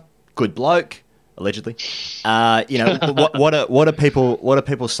cricketer, good bloke, allegedly. What are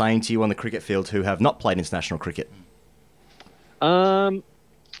people saying to you on the cricket field who have not played international cricket?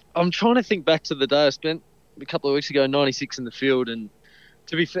 I'm trying to think back to the day I spent a couple of weeks ago, 96 in the field, and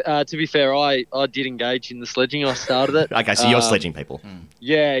to be fair, I did engage in the sledging. I started it. Okay, so you're sledging people.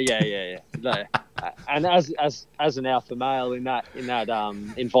 Yeah. No. And as an alpha male in that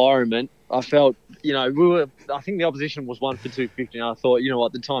environment, I felt, I think the opposition was 1 for 250, and I thought, you know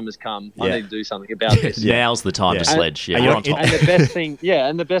what, the time has come. I need to do something about this. Now's the time to sledge. Yeah, you're on top. And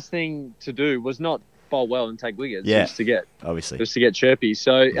the best thing to do was not bowl well and take wickets, just to get chirpy.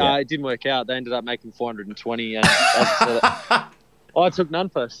 So it didn't work out. They ended up making 420, and as I said, I took none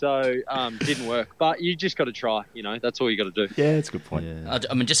first, so didn't work. But you just got to try. That's all you got to do. Yeah, that's a good point. Yeah.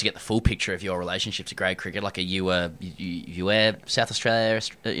 I mean, just to get the full picture of your relationship to grade cricket, like you wear South Australia,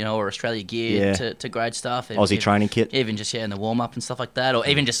 or Australia gear to grade stuff, Aussie training kit, even just in the warm up and stuff like that, or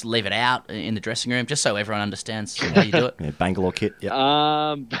even just leave it out in the dressing room, just so everyone understands how you do it. Yeah, Bangalore kit.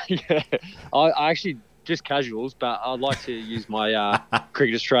 Yeah. I actually. Just casuals, but I'd like to use my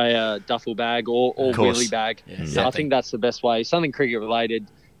Cricket Australia duffel bag or wheelie bag. Yeah, I think that's the best way. Something cricket related,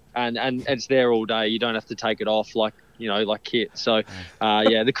 and it's there all day. You don't have to take it off like kit. So,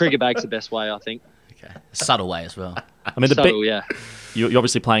 the cricket bag's the best way, I think. Okay, a subtle way as well. I mean, you're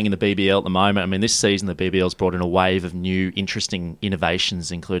obviously playing in the BBL at the moment. I mean, this season the BBL's brought in a wave of new, interesting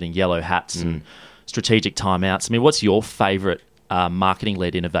innovations, including yellow hats and strategic timeouts. I mean, what's your favourite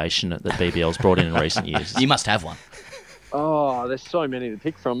marketing-led innovation that BBL's brought in recent years? You must have one. Oh, there's so many to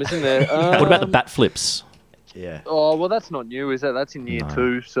pick from, isn't there? What about the bat flips? Yeah. Oh, well, that's not new, is it? That's in year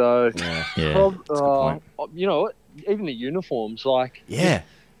 2. So, yeah. You know what? Even the uniforms, yeah.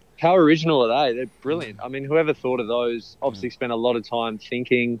 How original are they? They're brilliant. I mean, whoever thought of those obviously spent a lot of time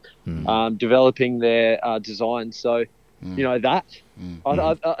thinking, developing their designs. So, I,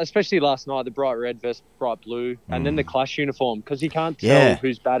 especially last night, the bright red versus bright blue, and then the clash uniform, because you can't tell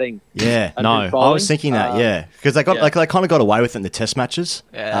who's batting. Yeah, no, I was thinking that. Because they got they kind of got away with it in the Test matches.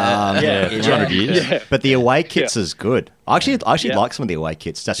 For 200 years. Yeah. But the away kits is good. I actually like some of the away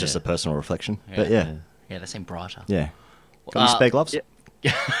kits. That's just a personal reflection. But they seem brighter. Yeah. Got any spare gloves?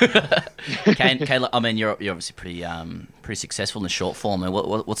 Kane, I mean, you're obviously pretty successful in the short form. And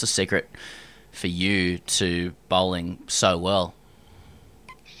what's the secret for you to bowling so well?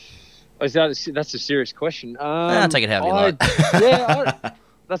 That's a serious question. I'll take it however you like.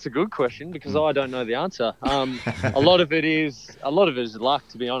 That's a good question, because I don't know the answer. A lot of it is luck,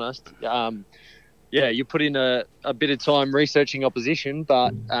 to be honest. You put in a bit of time researching opposition,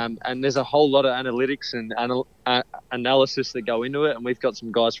 but and there's a whole lot of analytics and analysis that go into it, and we've got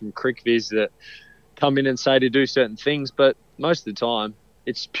some guys from CricViz that come in and say to do certain things, but most of the time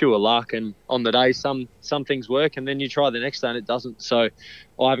it's pure luck, and on the day some things work, and then you try the next day and it doesn't. So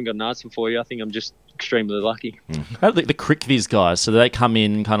I haven't got an answer for you. I think I'm just extremely lucky. How do the CricViz guys, so do they come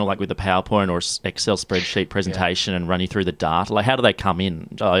in kind of like with a PowerPoint or Excel spreadsheet presentation and run you through the data? Like, how do they come in?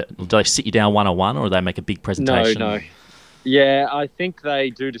 Do they sit you down one-on-one, or do they make a big presentation? No. Yeah, I think they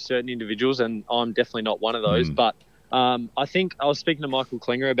do to certain individuals, and I'm definitely not one of those. But I think I was speaking to Michael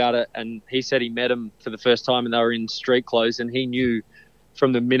Klinger about it, and he said he met them for the first time and they were in street clothes, and he knew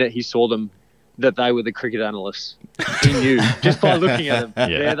from the minute he saw them that they were the cricket analysts. He knew just by looking at them.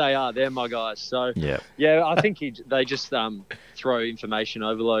 There they are. They're my guys. So I think they just throw information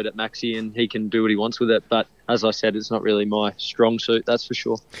overload at Maxi, and he can do what he wants with it. But as I said, it's not really my strong suit. That's for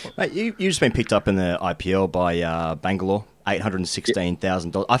sure. Mate, you've just been picked up in the IPL by Bangalore.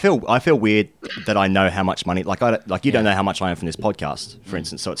 $816,000. I feel weird that I know how much money. You don't know how much I earn from this podcast, for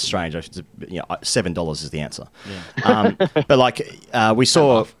instance. So it's strange. $7 is the answer. Yeah. But we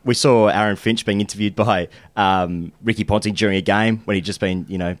saw Aaron Finch being interviewed by Ricky Ponting during a game when he'd just been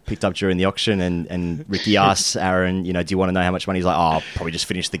picked up during the auction, and Ricky asks Aaron, do you want to know how much money? He's like, I'll probably just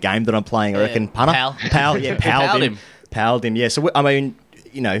finish the game that I'm playing. I reckon punter. Pal. Yeah, palled him. Yeah. So I mean,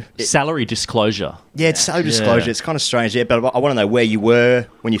 salary disclosure. Yeah, it's salary disclosure. It's kind of strange. Yeah, but I want to know where you were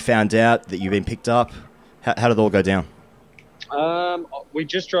when you found out that you've been picked up. How did it all go down? We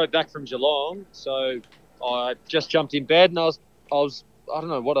just drove back from Geelong, so I just jumped in bed and I don't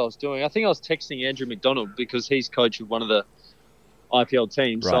know what I was doing. I think I was texting Andrew McDonald because he's coach of one of the IPL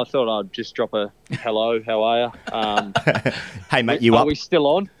teams. Right. So I thought I'd just drop a hello, how are you? Hey, mate, you up? Are we still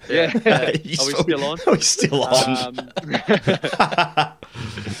on? Yeah. Are we still on? Are we still on?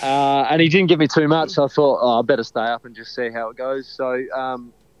 And he didn't give me too much, so I thought, I better stay up and just see how it goes. So,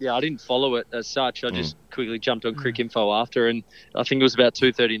 I didn't follow it as such. I just quickly jumped on Cricinfo after, and I think it was about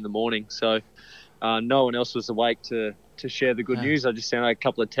 2:30 in the morning. So no one else was awake to share the good news. I just sent out a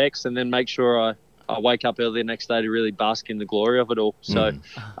couple of texts and then make sure I wake up early the next day to really bask in the glory of it all. So,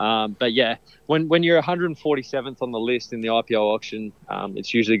 but yeah, when you're 147th on the list in the IPL auction,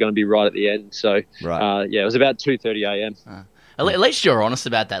 it's usually going to be right at the end. So, it was about 2:30 a.m. At least you're honest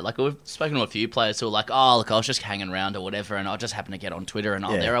about that. Like, we've spoken to a few players who are like, oh, look, I was just hanging around or whatever, and I just happened to get on Twitter, and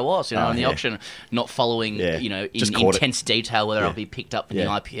there I was, in the auction, not following, in intense detail whether I'll be picked up in the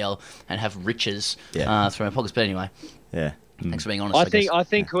IPL and have riches through my pockets. But anyway, thanks for being honest. I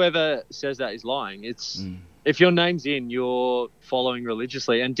think whoever says that is lying. It's if your name's in, you're following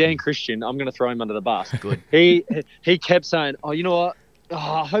religiously. And Dan Christian, I'm going to throw him under the bus. Good. He kept saying, oh, you know what? Oh,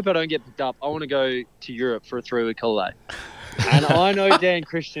 I hope I don't get picked up. I want to go to Europe for a 3-week holiday. And I know Dan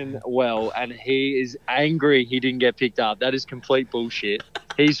Christian well, and he is angry he didn't get picked up. That is complete bullshit.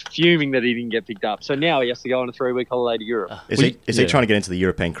 He's fuming that he didn't get picked up. So now he has to go on a 3-week holiday to Europe. Is he trying to get into the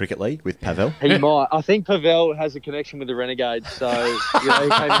European Cricket League with Pavel? He might. I think Pavel has a connection with the Renegades, so he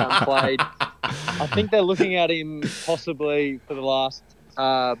came out and played. I think they're looking at him possibly for the last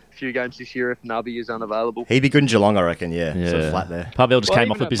few games this year if Nubby is unavailable. He'd be good in Geelong, I reckon, sort of flat there. Pavel just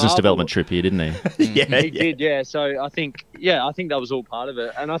came off a business development trip here, didn't he? He did. So I think that was all part of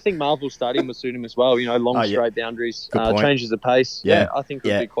it. And I think Marvel Stadium would suit him as well. Long straight boundaries, changes of pace. Yeah, I think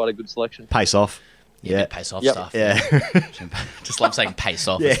it would be quite a good selection. Pace off. Yeah, pace off stuff. Yeah. Just love saying pace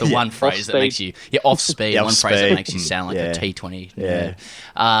off. It's the one phrase that makes you... off speed. One phrase that makes you sound like a T20.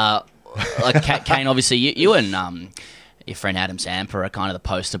 Yeah. Like Kane, obviously, you and... your friend Adam Zampa are kind of the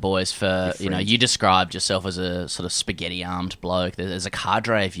poster boys for, you described yourself as a sort of spaghetti-armed bloke. There's a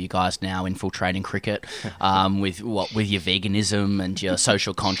cadre of you guys now infiltrating cricket with your veganism and your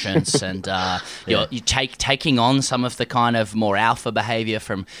social conscience and you're taking on some of the kind of more alpha behaviour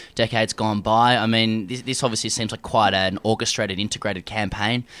from decades gone by. I mean, this obviously seems like quite an orchestrated, integrated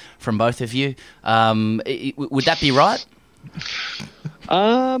campaign from both of you. Would that be right?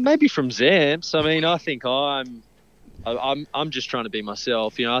 Maybe from Zamps. I mean, I think I'm just trying to be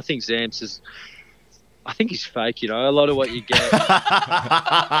myself. I think Zamps I think he's fake, a lot of what you get.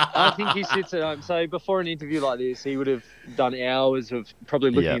 I think he sits at home. So before an interview like this, he would have done hours of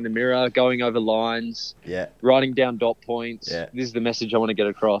probably looking in the mirror, going over lines, writing down dot points. This is the message I want to get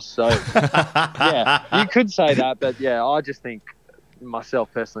across. So, you could say that. But, I just think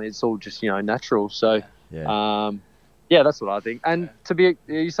myself personally, it's all just, natural. So, that's what I think. And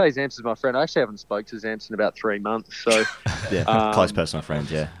you say Zamps is my friend. I actually haven't spoke to Zamps in about 3 months. So close personal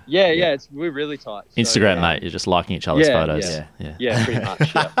friends. We're really tight. So, Instagram, mate. You're just liking each other's photos. Yeah, pretty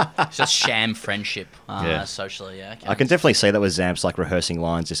much. It's just sham friendship socially. Yeah, okay. I can definitely see that with Zamps, like rehearsing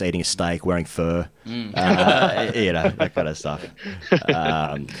lines, just eating a steak, wearing fur, that kind of stuff.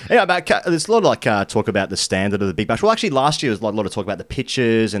 There's a lot of talk about the standard of the Big Bash. Well, actually, last year was a lot of talk about the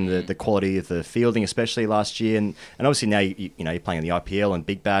pitches and the quality of the fielding, especially last year, and obviously now you're playing in the IPL and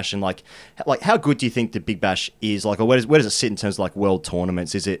Big Bash, and like how good do you think the Big Bash is? Like, or where does it sit in terms of like world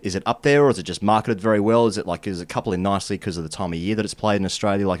tournaments? Is it up there, or is it just marketed very well? Is it couple in nicely because of the time of year that it's played in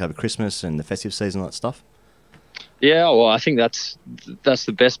Australia, like over Christmas and the festive season, and that stuff? Yeah, well, I think that's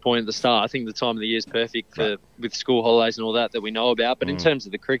the best point at the start. I think the time of the year is perfect with school holidays and all that we know about. But in terms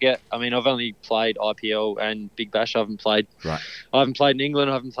of the cricket, I mean, I've only played IPL and Big Bash. I haven't played in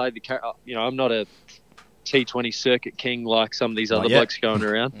England. I haven't played I'm not a T20 circuit king like some of these other blokes going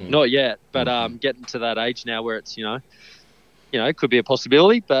around. Not yet, but getting to that age now where it's it could be a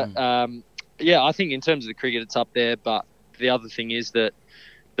possibility. But I think in terms of the cricket, it's up there. But the other thing is that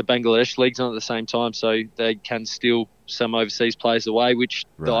the Bangladesh league's on at the same time, so they can steal some overseas players away, which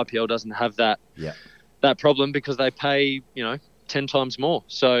the IPL doesn't have that problem because they pay 10 times more.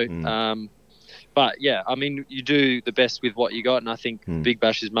 So. But I mean, you do the best with what you got, and I think Big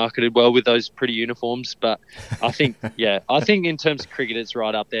Bash is marketed well with those pretty uniforms. But I think, in terms of cricket, it's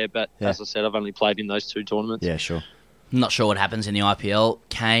right up there. But as I said, I've only played in those 2 tournaments. Yeah, sure. I'm not sure what happens in the IPL,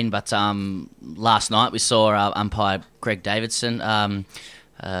 Kane, but last night we saw umpire Greg Davidson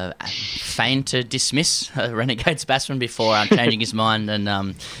feigned to dismiss Renegades batsman before changing his mind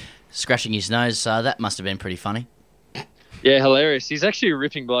and scratching his nose. That must have been pretty funny. Yeah, hilarious. He's actually a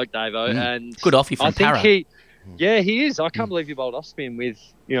ripping bloke, Davo, and good offie from Para. He is. I can't believe he bowled off spin with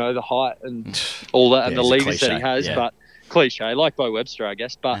the height and all that and the levers that he has. Yeah. But cliche, like Bo Webster, I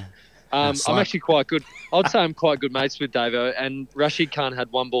guess. But I'm actually quite good. I'd say I'm quite good mates with Davo. And Rashid Khan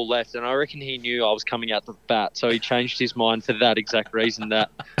had one ball left, and I reckon he knew I was coming out the bat, so he changed his mind for that exact reason, that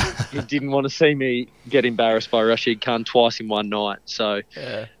he didn't want to see me get embarrassed by Rashid Khan twice in one night. So.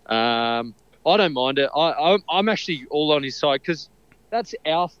 I don't mind it. I'm actually all on his side because that's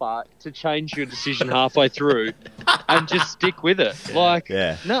our fault to change your decision halfway through and just stick with it. I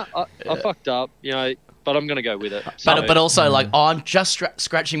fucked up, but I'm going to go with it. So, but also, I'm just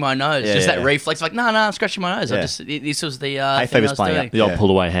scratching my nose. That reflex, no, I'm scratching my nose. This was the Hay Fever's playing up. The old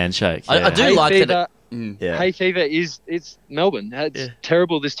pull-away handshake. I do like that. Hay fever it's Melbourne. It's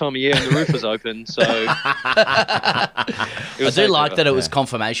terrible this time of year, and the roof was open. So I do like that it was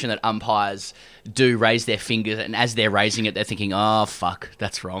confirmation that umpires do raise their fingers, and as they're raising it, they're thinking, "Oh fuck,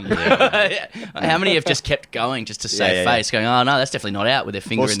 that's wrong." How many have just kept going just to save face, going, "Oh no, that's definitely not out," with their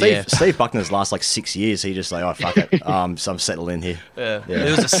finger in the air. Steve Buckner's last 6 years, he just "Oh fuck it, so I'm settled in here." He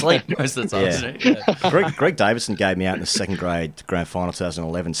was asleep most of the time. Wasn't he? Greg Davidson gave me out in the second grade grand final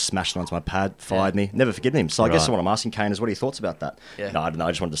 2011, smashed onto my pad, fired me. Never forgiven him. So I guess what I'm asking, Kane, is what are your thoughts about that? No, I don't know.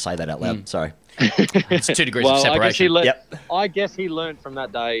 I just wanted to say that out loud. Sorry. It's 2 degrees of separation. I guess he learned from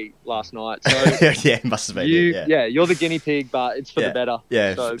that day last night. So it must have been. You're the guinea pig, but it's for the better.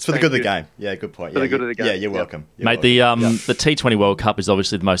 Yeah, so it's for the good of the game. Yeah, good point. For the good of the game. Yeah, you're welcome. Mate, the T20 World Cup is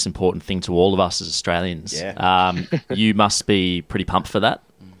obviously the most important thing to all of us as Australians. Yeah. You must be pretty pumped for that.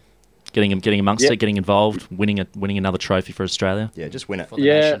 Getting amongst it, getting involved, winning another trophy for Australia. Yeah, just win it.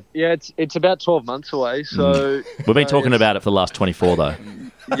 It's about 12 months away. So we've been talking about it for the last 24 though.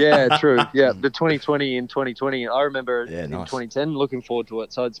 Yeah, true. Yeah, the 2020 and 2020. I remember in 2010 looking forward to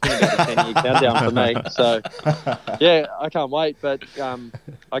it. So it's been about a 10-year countdown for me. So, I can't wait. But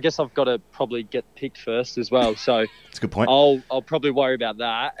I guess I've got to probably get picked first as well. So that's a good point. I'll probably worry about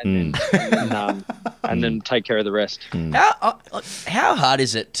that and then take care of the rest. How hard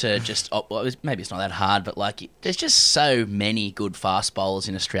is it to just? Maybe it's not that hard, but there's just so many good fast bowlers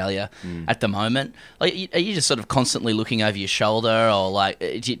in Australia at the moment. Are you just sort of constantly looking over your shoulder, or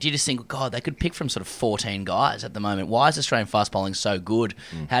do you just think, God, they could pick from sort of 14 guys at the moment? Why is Australian fast bowling so good?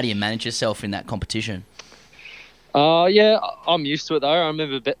 How do you manage yourself in that competition? I'm used to it though. I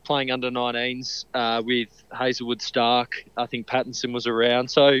remember playing under 19s with Hazelwood, Stark. I think Pattinson was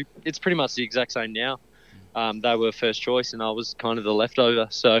around, so it's pretty much the exact same now. They were first choice, and I was kind of the leftover.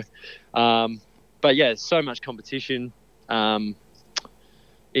 So, so much competition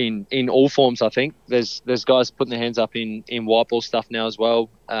in all forms. I think there's guys putting their hands up in white ball stuff now as well.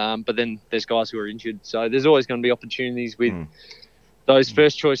 But then there's guys who are injured, so there's always going to be opportunities with those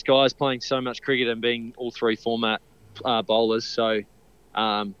first choice guys playing so much cricket and being all three format bowlers. So,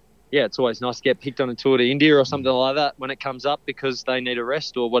 it's always nice to get picked on a tour to India or something like that when it comes up because they need a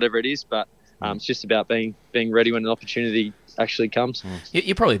rest or whatever it is. But it's just about being ready when an opportunity actually comes.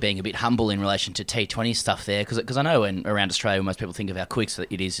 You're probably being a bit humble in relation to T20 stuff there, because I know around Australia most people think of our quicks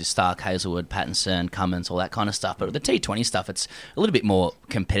that it is Stark, Hazelwood, Pattinson, Cummins, all that kind of stuff. But the T20 stuff, it's a little bit more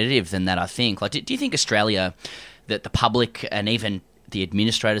competitive than that, I think. Do you think Australia, that the public and even the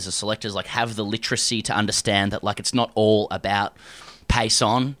administrators, the selectors, have the literacy to understand that it's not all about pace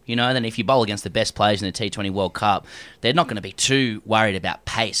on, then if you bowl against the best players in the T20 World Cup, they're not going to be too worried about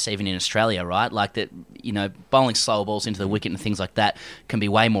pace, even in Australia, right? Bowling slower balls into the wicket and things like that can be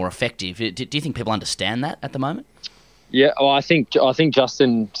way more effective. Do you think people understand that at the moment? Yeah, well, I think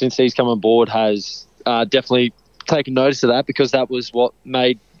Justin, since he's come on board, has definitely taken notice of that, because that was what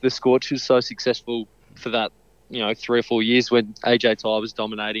made the Scorchers so successful for that, 3 or 4 years when AJ Ty was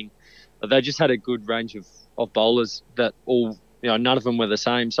dominating. They just had a good range of bowlers that all, none of them were the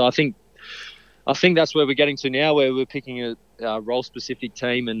same. So I think that's where we're getting to now, where we're picking a role-specific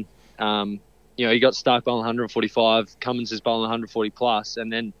team, and you got Stark bowling 145, Cummins is bowling 140 plus,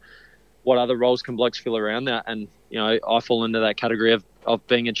 and then what other roles can blokes fill around that? And I fall into that category of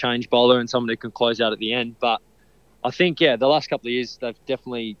being a change bowler and someone who can close out at the end. But I think the last couple of years they've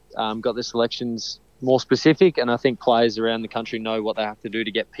definitely got the selections more specific, and I think players around the country know what they have to do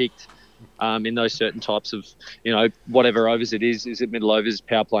to get picked. In those certain types of, whatever overs it is it middle overs,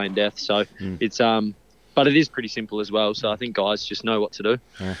 power play and death. So it's, but it is pretty simple as well. So I think guys just know what to do.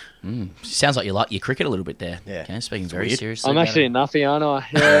 Yeah. Sounds like you like your cricket a little bit there. Yeah. Okay, speaking very seriously. I'm actually a nuffy, aren't I?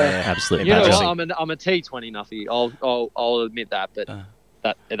 Yeah, absolutely. You know what? I'm a T20 nuffy. I'll admit that, but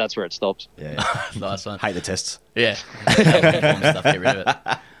that's where it stops. Yeah. Nice one. Hate the tests. Yeah. Stuff, get rid of it.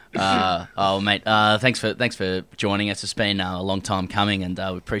 Mate, thanks for joining us. It's been a long time coming, and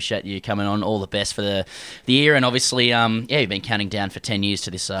we appreciate you coming on. All the best for the year, and obviously, you've been counting down for 10 years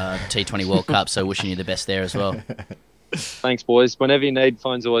to this T20 World Cup, so wishing you the best there as well. Thanks, boys. Whenever you need,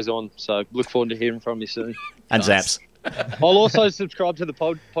 phone's always on, so look forward to hearing from you soon. And Zaps. I'll also subscribe to the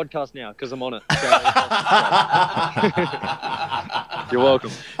podcast now because I'm on it. So, you're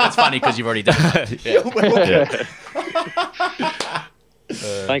welcome. That's funny because you've already done it. Yeah.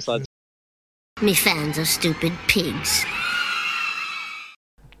 Thanks, lads. Me fans are stupid pigs.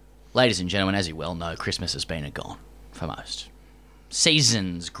 Ladies and gentlemen, as you well know, Christmas has been and gone for most.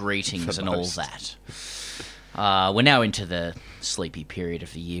 Seasons, greetings, and all that. We're now into the sleepy period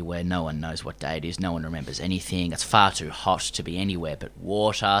of the year where no one knows what day it is, no one remembers anything. It's far too hot to be anywhere but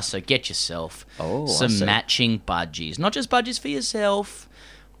water, so get yourself some matching budgies. Not just budgies for yourself,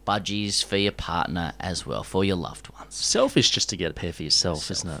 budgies for your partner as well, for your loved ones. Selfish just to get a pair for yourself,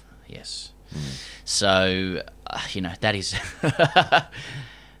 isn't it? Yes. So, that is...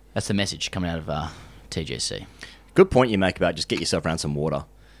 that's the message coming out of TGC. Good point you make about just get yourself around some water.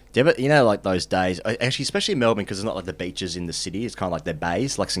 Do you ever, like those days, actually, especially in Melbourne, because it's not like the beaches in the city, it's kind of like their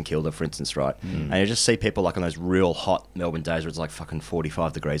bays, like St Kilda, for instance, right? And you just see people like on those real hot Melbourne days where it's like fucking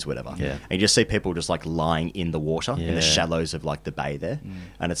 45 degrees or whatever. Yeah. And you just see people just like lying in the water, in the shallows of like the bay there.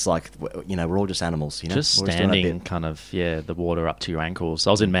 And it's like, we're all just animals, Just standing kind of, the water up to your ankles.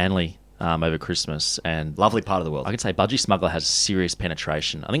 I was in Manly over Christmas, and lovely part of the world. I could say Budgie Smuggler has serious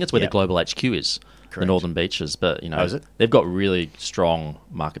penetration. I think it's where the global HQ is. Correct. The northern beaches, but is it? They've got really strong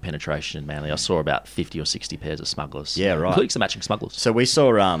market penetration in Manly. I saw about 50 or 60 pairs of smugglers. Yeah, right. Including some matching smugglers. So we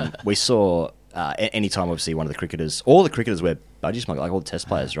saw anytime obviously one of the cricketers, all the cricketers wear budgie smuggler, like all the test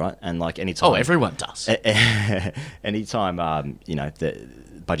players, right? And like anytime, everyone does. Anytime the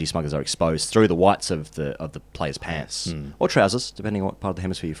budgie smugglers are exposed through the whites of the players' pants or trousers, depending on what part of the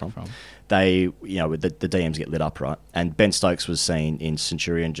hemisphere you're from. They, the DMs get lit up, right? And Ben Stokes was seen in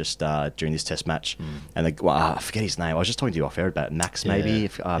Centurion just during this test match, and I forget his name. I was just talking to you off air about it. Max, maybe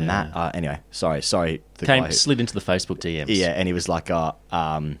Matt. Anyway, sorry. Slid into the Facebook DMs. Yeah, and he was like,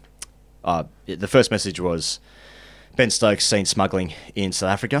 the first message was Ben Stokes seen smuggling in South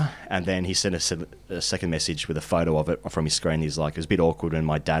Africa, and then he sent a second message with a photo of it from his screen. He's like, it was a bit awkward when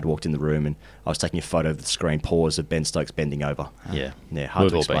my dad walked in the room and I was taking a photo of the screen, pause of Ben Stokes bending over. Yeah,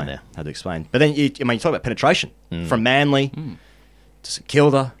 hard to explain. Hard to explain. But then you talk about penetration from Manly to St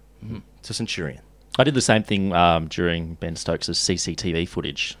Kilda to Centurion. I did the same thing during Ben Stokes' CCTV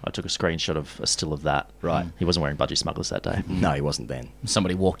footage. I took a screenshot of a still of that. Right. He wasn't wearing budgie smugglers that day. No, he wasn't then.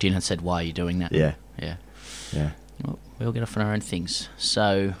 Somebody walked in and said, "Why are you doing that?" Yeah. Well, we all get off on our own things.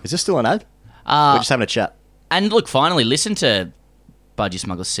 So, is this still an ad? We're just having a chat. And look, finally, listen to Budgie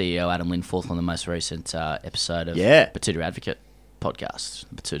Smugglers CEO Adam Linforth on the most recent episode of Batuta Advocate podcast,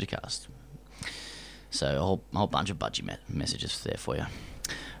 Batuta Cast. So a whole bunch of budgie messages there for you.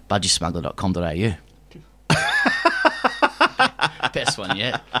 budgiesmuggler.com.au. Best one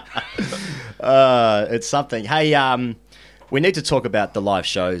yet. It's something. Hey, we need to talk about the live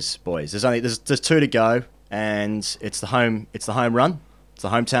shows, boys. There's two to go. And it's the home run. It's the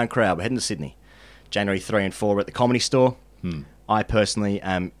hometown crowd. We're heading to Sydney, January 3 and 4 at the Comedy Store. I personally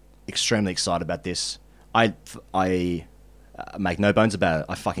am extremely excited about this. I make no bones about it.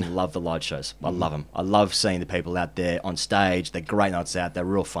 I fucking love the live shows. I love them. I love seeing the people out there on stage. They're great nights out. They're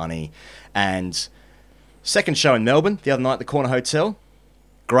real funny. And second show in Melbourne the other night at the Corner Hotel.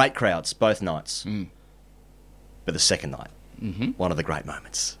 Great crowds both nights. But the second night, one of the great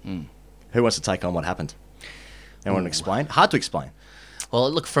moments. Who wants to take on what happened? Anyone explain? Hard to explain. Well,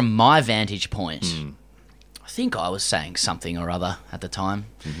 look, from my vantage point, I think I was saying something or other at the time,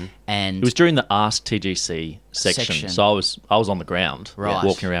 and it was during the Ask TGC section. So I was on the ground,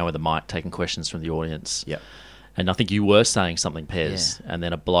 walking around with a mic, taking questions from the audience. Yep. And I think you were saying something, Pez, and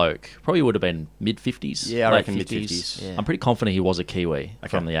then a bloke, probably would have been mid-50s. Yeah, I reckon mid-50s. Yeah. I'm pretty confident he was a Kiwi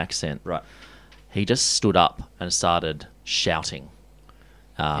from the accent. Right. He just stood up and started shouting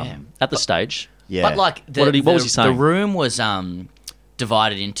at the stage. Yeah. But like, what was he saying? The room was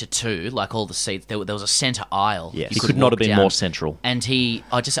divided into two, like all the seats. There was a centre aisle. Yes. He could not have been more central. And I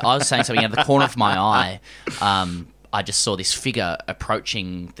was saying something out of the corner of my eye. I just saw this figure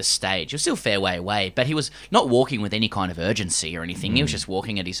approaching the stage. It was still a fair way away, but he was not walking with any kind of urgency or anything. He was just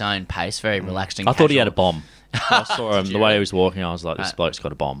walking at his own pace, very relaxed and I casual. thought he had a bomb. I saw him, the way he was walking, I was like, this bloke's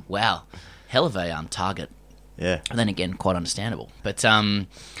got a bomb. Wow. Hell of a target. Yeah. And then again, quite understandable. But,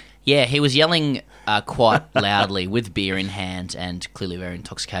 he was yelling quite loudly with beer in hand and clearly very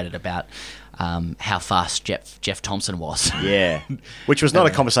intoxicated about how fast Jeff Thompson was. Yeah, which was not a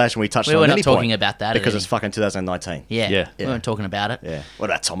conversation we touched on. We were at not any talking point about that because it's fucking 2019. Yeah, we weren't talking about it. Yeah. What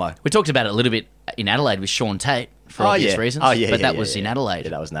about Tomo? We talked about it a little bit in Adelaide with Sean Tate for obvious reasons. But that was in Adelaide.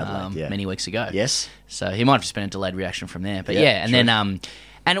 Yeah, that was in Adelaide. Many weeks ago. Yes. So he might have just been a delayed reaction from there. But and then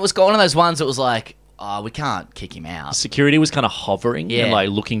and it was one of those ones that was like, oh, we can't kick him out. Security was kind of hovering and like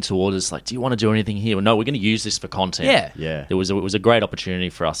looking towards us, like, do you want to do anything here? Well, no, we're going to use this for content. Yeah. It was a great opportunity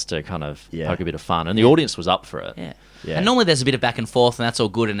for us to kind of poke a bit of fun, and the audience was up for it. Yeah. And normally there's a bit of back and forth, and that's all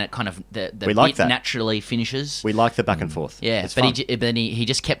good, and it kind of the we like bit that. Naturally finishes. We like the back and forth. Yeah, it's but fun. he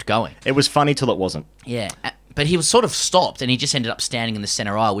just kept going. It was funny till it wasn't. Yeah, but he was sort of stopped, and he just ended up standing in the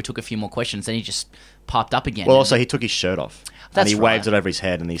centre aisle. We took a few more questions, then he just piped up again. Well, also he took his shirt off. That's and he right. waved it over his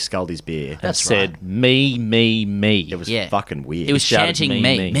head and he sculled his beer. That said, me. It was fucking weird. He was chanting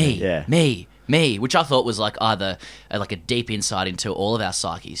Yeah. me, which I thought was like either like a deep insight into all of our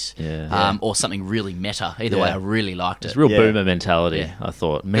psyches, or something really meta. Either way, I really liked it. It's real boomer mentality. I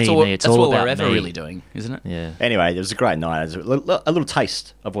thought, It's that's all about we're ever me. really doing, isn't it? Yeah. Anyway, it was a great night. It was a little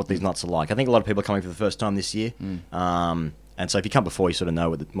taste of what these nights are like. I think a lot of people are coming for the first time this year. And so if you come before, you sort of know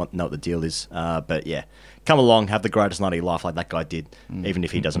what the deal is. But yeah, come along, have the greatest night of your life like that guy did, even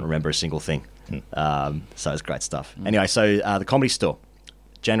if he doesn't remember a single thing. So it's great stuff. Anyway, so the Comedy Store,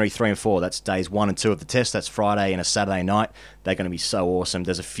 January 3 and 4, that's days 1 and 2 of the test. That's Friday and a Saturday night. They're going to be so awesome.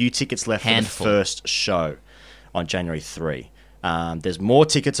 There's a few tickets left for the first show on January 3. There's more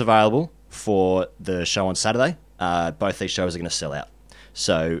tickets available for the show on Saturday. Both these shows are going to sell out.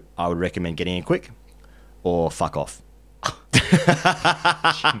 So I would recommend getting in quick or fuck off.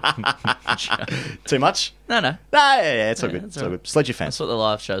 Too much? No. Yeah, it's all good. It's all good. Sledge your fans. That's what the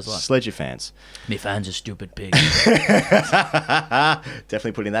live show's like. Sledge your fans. Me fans are stupid pigs.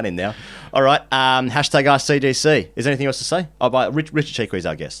 Definitely putting that in now. All right. Hashtag AskCGC. Is there anything else to say? Oh, Richard Chikwe is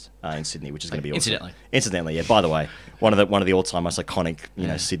our guest in Sydney, which is going to be awesome. Incidentally, yeah. By the way, one of the all-time most iconic,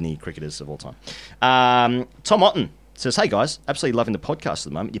 Sydney cricketers of all time. Tom Otten says, "Hey guys, absolutely loving the podcast at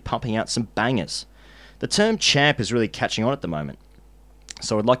the moment. You're pumping out some bangers. The term champ is really catching on at the moment,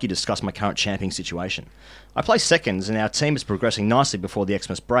 so I'd like you to discuss my current champing situation. I play seconds, and our team is progressing nicely before the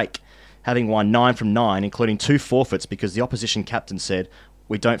Xmas break, having won 9 from 9, including 2 forfeits because the opposition captain said,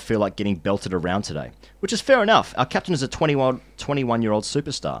 we don't feel like getting belted around today. Which is fair enough. Our captain is a 21-year-old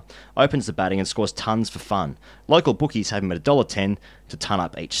superstar, opens the batting and scores tons for fun. Local bookies have him at $1.10 to ton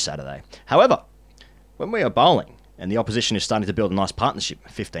up each Saturday. However, when we are bowling, and the opposition is starting to build a nice partnership,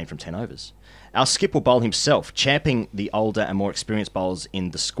 15 from 10 overs, our skip will bowl himself, champing the older and more experienced bowlers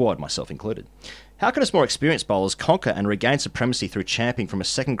in the squad, myself included. How can us more experienced bowlers conquer and regain supremacy through champing from a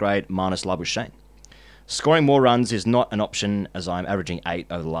second-grade Marnus Labuschagne? Scoring more runs is not an option, as I'm averaging 8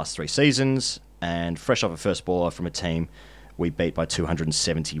 over the last 3 seasons, and fresh off a first baller from a team we beat by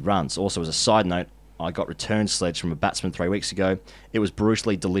 270 runs. Also, as a side note, I got return sledge from a batsman 3 weeks ago. It was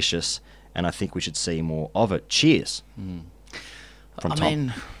brutally delicious, and I think we should see more of it. Cheers." From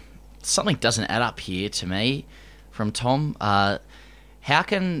Tom. Something doesn't add up here to me from Tom. How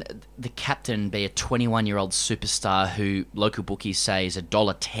can the captain be a 21-year-old superstar who local bookies say is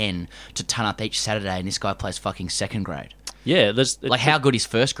 $1.10 to ton up each Saturday, and this guy plays fucking second grade? Yeah, how good is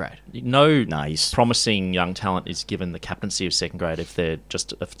first grade? No promising young talent is given the captaincy of second grade if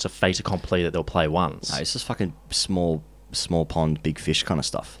it's a fait accompli that they'll play once. No, it's just fucking small pond, big fish kind of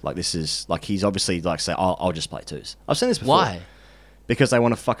stuff. Like, this is like, he's obviously like, say, I'll just play twos. I've seen this before. Why? Because they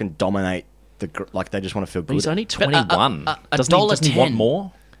want to fucking dominate they just want to feel good. But he's only 21. Doesn't he want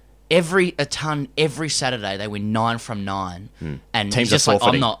more? Every Saturday they win 9 from 9, and teams he's just are like,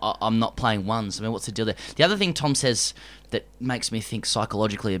 forfeiting. I'm not playing ones. I mean, what's the deal there? The other thing Tom says that makes me think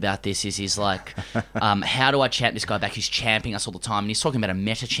psychologically about this is he's like, how do I champ this guy back who's champing us all the time? And he's talking about a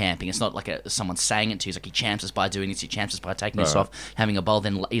meta champing. It's not like someone saying it to you. He's like, he champs us by doing this, he champs us by taking this off, having a bowl.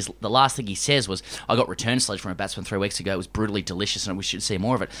 Then the last thing he says was, I got return sledge from a batsman 3 weeks ago. It was brutally delicious, and we should see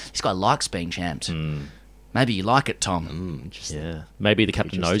more of it. This guy likes being champed. Maybe you like it, Tom. Yeah. Maybe the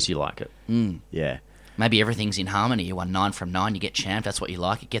captain knows you like it. Yeah. Maybe everything's in harmony. You won 9 from 9, you get champed. That's what you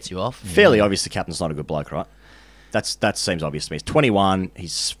like. It gets you off. Fairly obvious the captain's not a good bloke, right? That seems obvious to me. He's 21.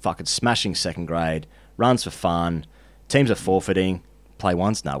 He's fucking smashing second grade. Runs for fun. Teams are forfeiting. Play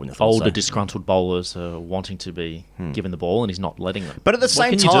once. No, I wouldn't have thought Older, so. disgruntled bowlers are wanting to be given the ball, and he's not letting them. But at the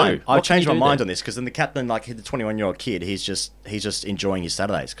same time, I've changed my mind then? on this, because then the captain, like the 21-year-old kid, he's just enjoying his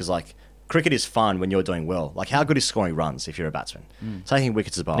Saturdays, because like, cricket is fun when you're doing well. Like, how good is scoring runs if you're a batsman? Taking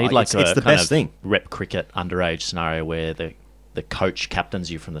wickets as a bowler, it's the best thing. Rep cricket underage scenario where the coach captains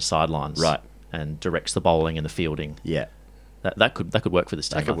you from the sidelines, right, and directs the bowling and the fielding. Yeah, That could work for this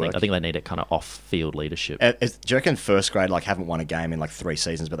team. That could work. I think they need a kind of off-field leadership. Do you reckon first grade haven't won a game in 3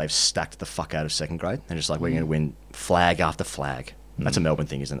 seasons, but they've stacked the fuck out of second grade? They're just we're going to win flag after flag. That's a Melbourne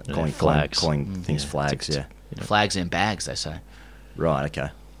thing, isn't it? Yeah, Calling things flags. Yeah, flags in bags, they say. Right. Okay.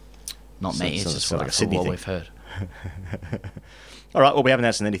 Not me. It's just like a Sydney what thing. we've heard. All right. Well, we haven't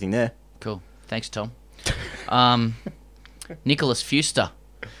answered anything there. Cool. Thanks, Tom. Nicholas Fuster.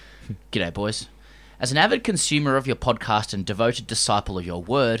 G'day, boys. As an avid consumer of your podcast and devoted disciple of your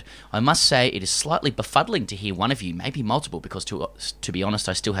word, I must say it is slightly befuddling to hear one of you, maybe multiple, because to be honest,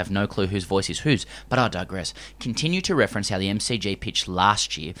 I still have no clue whose voice is whose, but I digress, continue to reference how the MCG pitch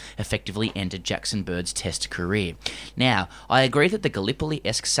last year effectively ended Jackson Bird's Test career. Now, I agree that the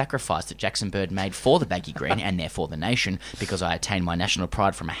Gallipoli-esque sacrifice that Jackson Bird made for the baggy green, and therefore the nation, because I attained my national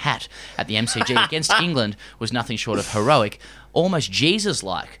pride from a hat at the MCG against England, was nothing short of heroic, almost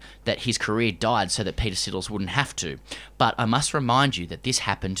Jesus-like, that his career died so that Peter Siddles wouldn't have to. But I must remind you that this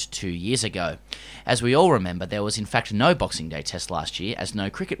happened 2 years ago. As we all remember, there was in fact no Boxing Day Test last year, as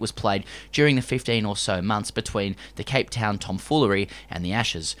no cricket was played during the 15 or so months between the Cape Town tomfoolery and the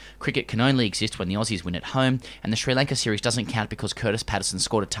Ashes. Cricket can only exist when the Aussies win at home, and the Sri Lanka series doesn't count because Curtis Patterson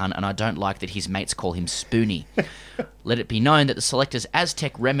scored a ton, and I don't like that his mates call him Spoonie. Let it be known that the selector's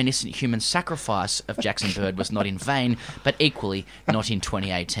Aztec reminiscent human sacrifice of Jackson Bird was not in vain, but equally not in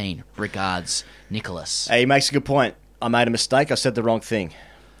 2018. Regards, Nicholas. Hey, he makes a good point. I made a mistake. I said the wrong thing.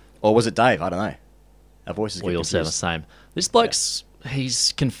 Or was it Dave? I don't know. Our voices get We all sound the same. This bloke's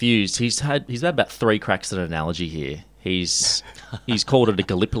he's confused. He's had about 3 cracks at an analogy here. He's called it a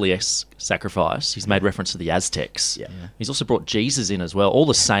Gallipoli-esque sacrifice. He's made reference to the Aztecs. Yeah. He's also brought Jesus in as well. All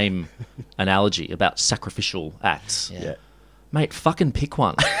the same analogy about sacrificial acts. Yeah. Mate, fucking pick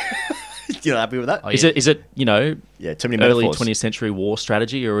one. You happy with that? Is it too many early metaphors. 20th century war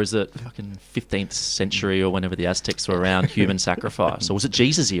strategy, or is it fucking 15th century or whenever the Aztecs were around, human sacrifice? Or was it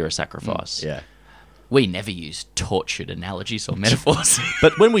Jesus era sacrifice? Yeah. We never use tortured analogies or metaphors.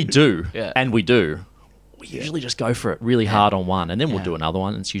 But when we do, Yeah. and we do, we usually just go for it really hard on one, and then we'll do another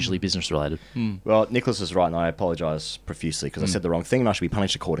one, and it's usually business related. Well, Nicholas is right, and I apologise profusely because I said the wrong thing, and I should be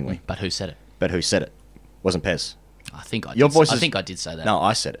punished accordingly. But who said it? But who said it? Wasn't Pez. I think I Your did. voice I is- think I did say that. No,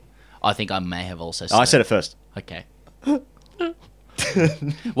 I said it. I think I may have also said I said it first. Okay.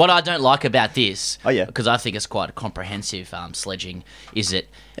 What I don't like about this, because I think it's quite comprehensive sledging, is that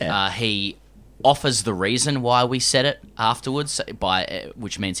he offers the reason why we said it afterwards,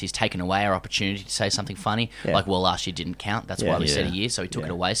 which means he's taken away our opportunity to say something funny. Yeah. Like, well, last year didn't count. That's why we said a year, so he took it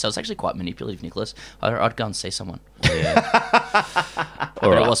away. So it's actually quite manipulative, Nicholas. I'd go and see someone. But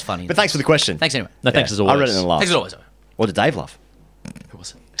it was funny. But thanks for the question. Thanks anyway. No, thanks as always. I read it in the last. Thanks as always. What did Dave love? Who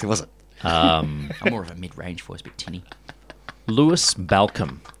was it? Who was it? I'm more of a mid-range voice, a bit tinny. Lewis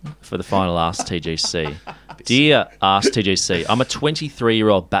Balcom for the final Ask TGC. Dear Ask TGC, I'm a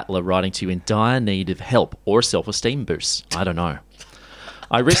 23-year-old battler writing to you in dire need of help or a self-esteem boost. I don't know.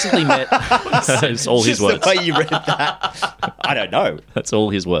 I recently met... That's all his words. The way you read that. I don't know. That's all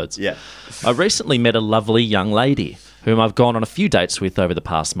his words. Yeah. I recently met a lovely young lady whom I've gone on a few dates with over the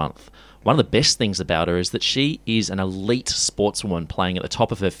past month. One of the best things about her is that she is an elite sportswoman playing at the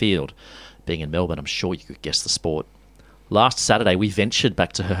top of her field. Being in Melbourne, I'm sure you could guess the sport. Last Saturday, we ventured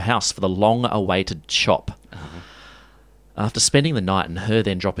back to her house for the long-awaited chop. After spending the night and her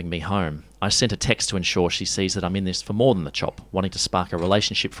then dropping me home, I sent a text to ensure she sees that I'm in this for more than the chop, wanting to spark a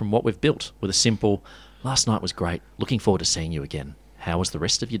relationship from what we've built with a simple, "Last night was great, looking forward to seeing you again. How was the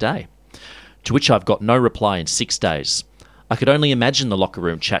rest of your day?" To which I've got no reply in 6 days. I could only imagine the locker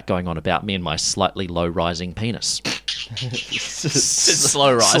room chat going on about me and my slightly low-rising penis.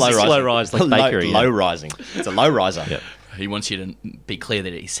 Slow rise. Slow rise like bakery. Low rising. It's a low riser. Yeah. He wants you to be clear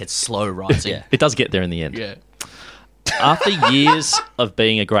that he said slow rising. It does get there in the end. Yeah. After years of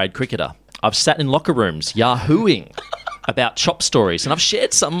being a grade cricketer, I've sat in locker rooms yahooing about chop stories, and I've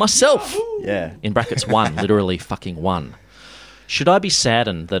shared some myself. Yeah. In brackets, one, literally fucking one. Should I be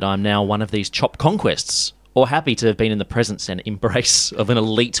saddened that I'm now one of these chop conquests, or happy to have been in the presence and embrace of an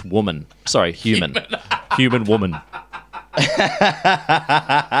elite woman? Sorry, human. Human woman.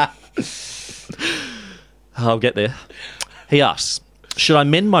 I'll get there. He asks, should I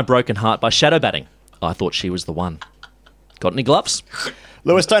mend my broken heart by shadow batting? I thought she was the one. Got any gloves?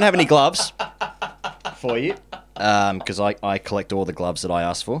 Lewis, don't have any gloves for you because I collect all the gloves that I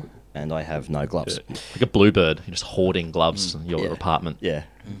asked for, and I have no gloves. Like a bluebird. You're just hoarding gloves in your apartment. Yeah.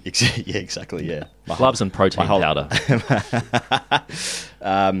 Yeah, exactly, yeah. Gloves and protein powder.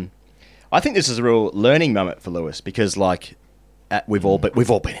 I think this is a real learning moment for Lewis because, like, we've all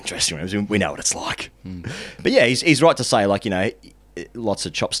been in dressing rooms. We know what it's like. But yeah, he's right to say, like, you know, lots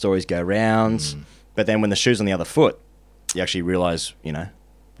of chop stories go round, but then when the shoe's on the other foot, you actually realise,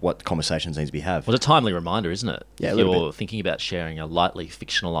 what conversations need to be had. Well, it's a timely reminder, isn't it? Yeah, if a little you're thinking about sharing a lightly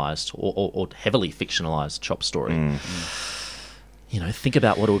fictionalised or heavily fictionalised chop story. Think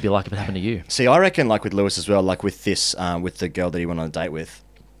about what it would be like if it happened to you. See, I reckon, like with Lewis as well, like with this, with the girl that he went on a date with,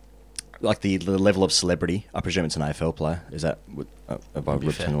 like the level of celebrity, I presume it's an AFL player. Is that, have I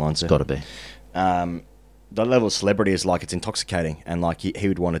ripped in the lines there? Got to be. The level of celebrity is like, it's intoxicating, and like he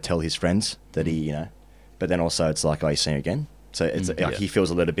would want to tell his friends that he, but then also it's like, oh, you seen her again? So it's like he feels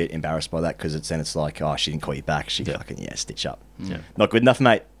a little bit embarrassed by that, because it's like, oh, she didn't call you back. She fucking, stitch up. Yeah. Not good enough,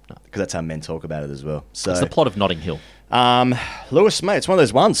 mate. Because that's how men talk about it as well. So it's the plot of Notting Hill. Lewis, mate, it's one of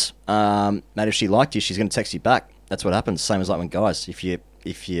those ones. Mate, if she liked you, she's going to text you back. That's what happens. Same as like when guys, if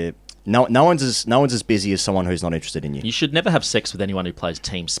you no one's as busy as someone who's not interested in you. You should never have sex with anyone who plays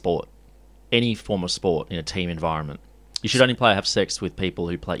team sport, any form of sport in a team environment. You should only have sex with people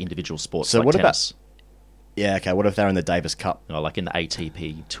who play individual sports. So like what tennis. about? Yeah, okay. What if they're in the Davis Cup? Or like in the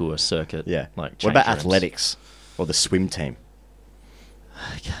ATP Tour circuit. Yeah. Like what about change rooms. athletics or the swim team?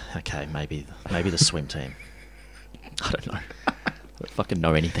 Okay, maybe the swim team. I don't know. I don't fucking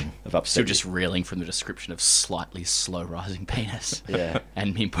know anything. Still just reeling from the description of slightly slow rising penis. Yeah.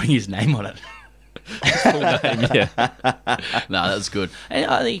 And him putting his name on it. Full name, yeah. No, that was good. And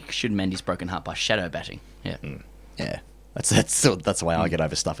I think he should mend his broken heart by shadow batting. Yeah. Yeah. That's the way I get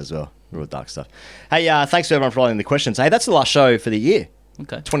over stuff as well. Real dark stuff. Hey, thanks to everyone for writing the questions. Hey, that's the last show for the year.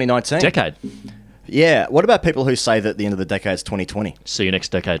 Okay. 2019. Decade. Yeah. What about people who say that the end of the decade is 2020? See you next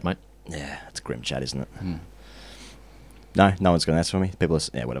decade, mate. Yeah, it's grim chat, isn't it? No one's going to answer for me. People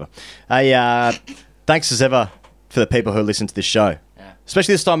are, whatever. Hey, thanks as ever for the people who listen to this show. Yeah.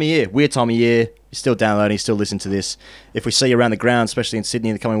 Especially this time of year. Weird time of year. You're still downloading, still listening to this. If we see you around the ground, especially in Sydney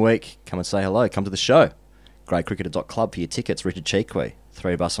in the coming week, come and say hello. Come to the show. GreyCricketer.club for your tickets. Richard Cheekwee.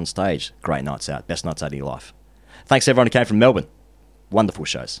 3 of us on stage. Great nights out. Best nights out of your life. Thanks everyone who came from Melbourne. Wonderful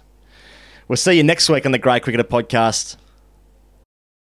shows. We'll see you next week on the Grey Cricketer podcast.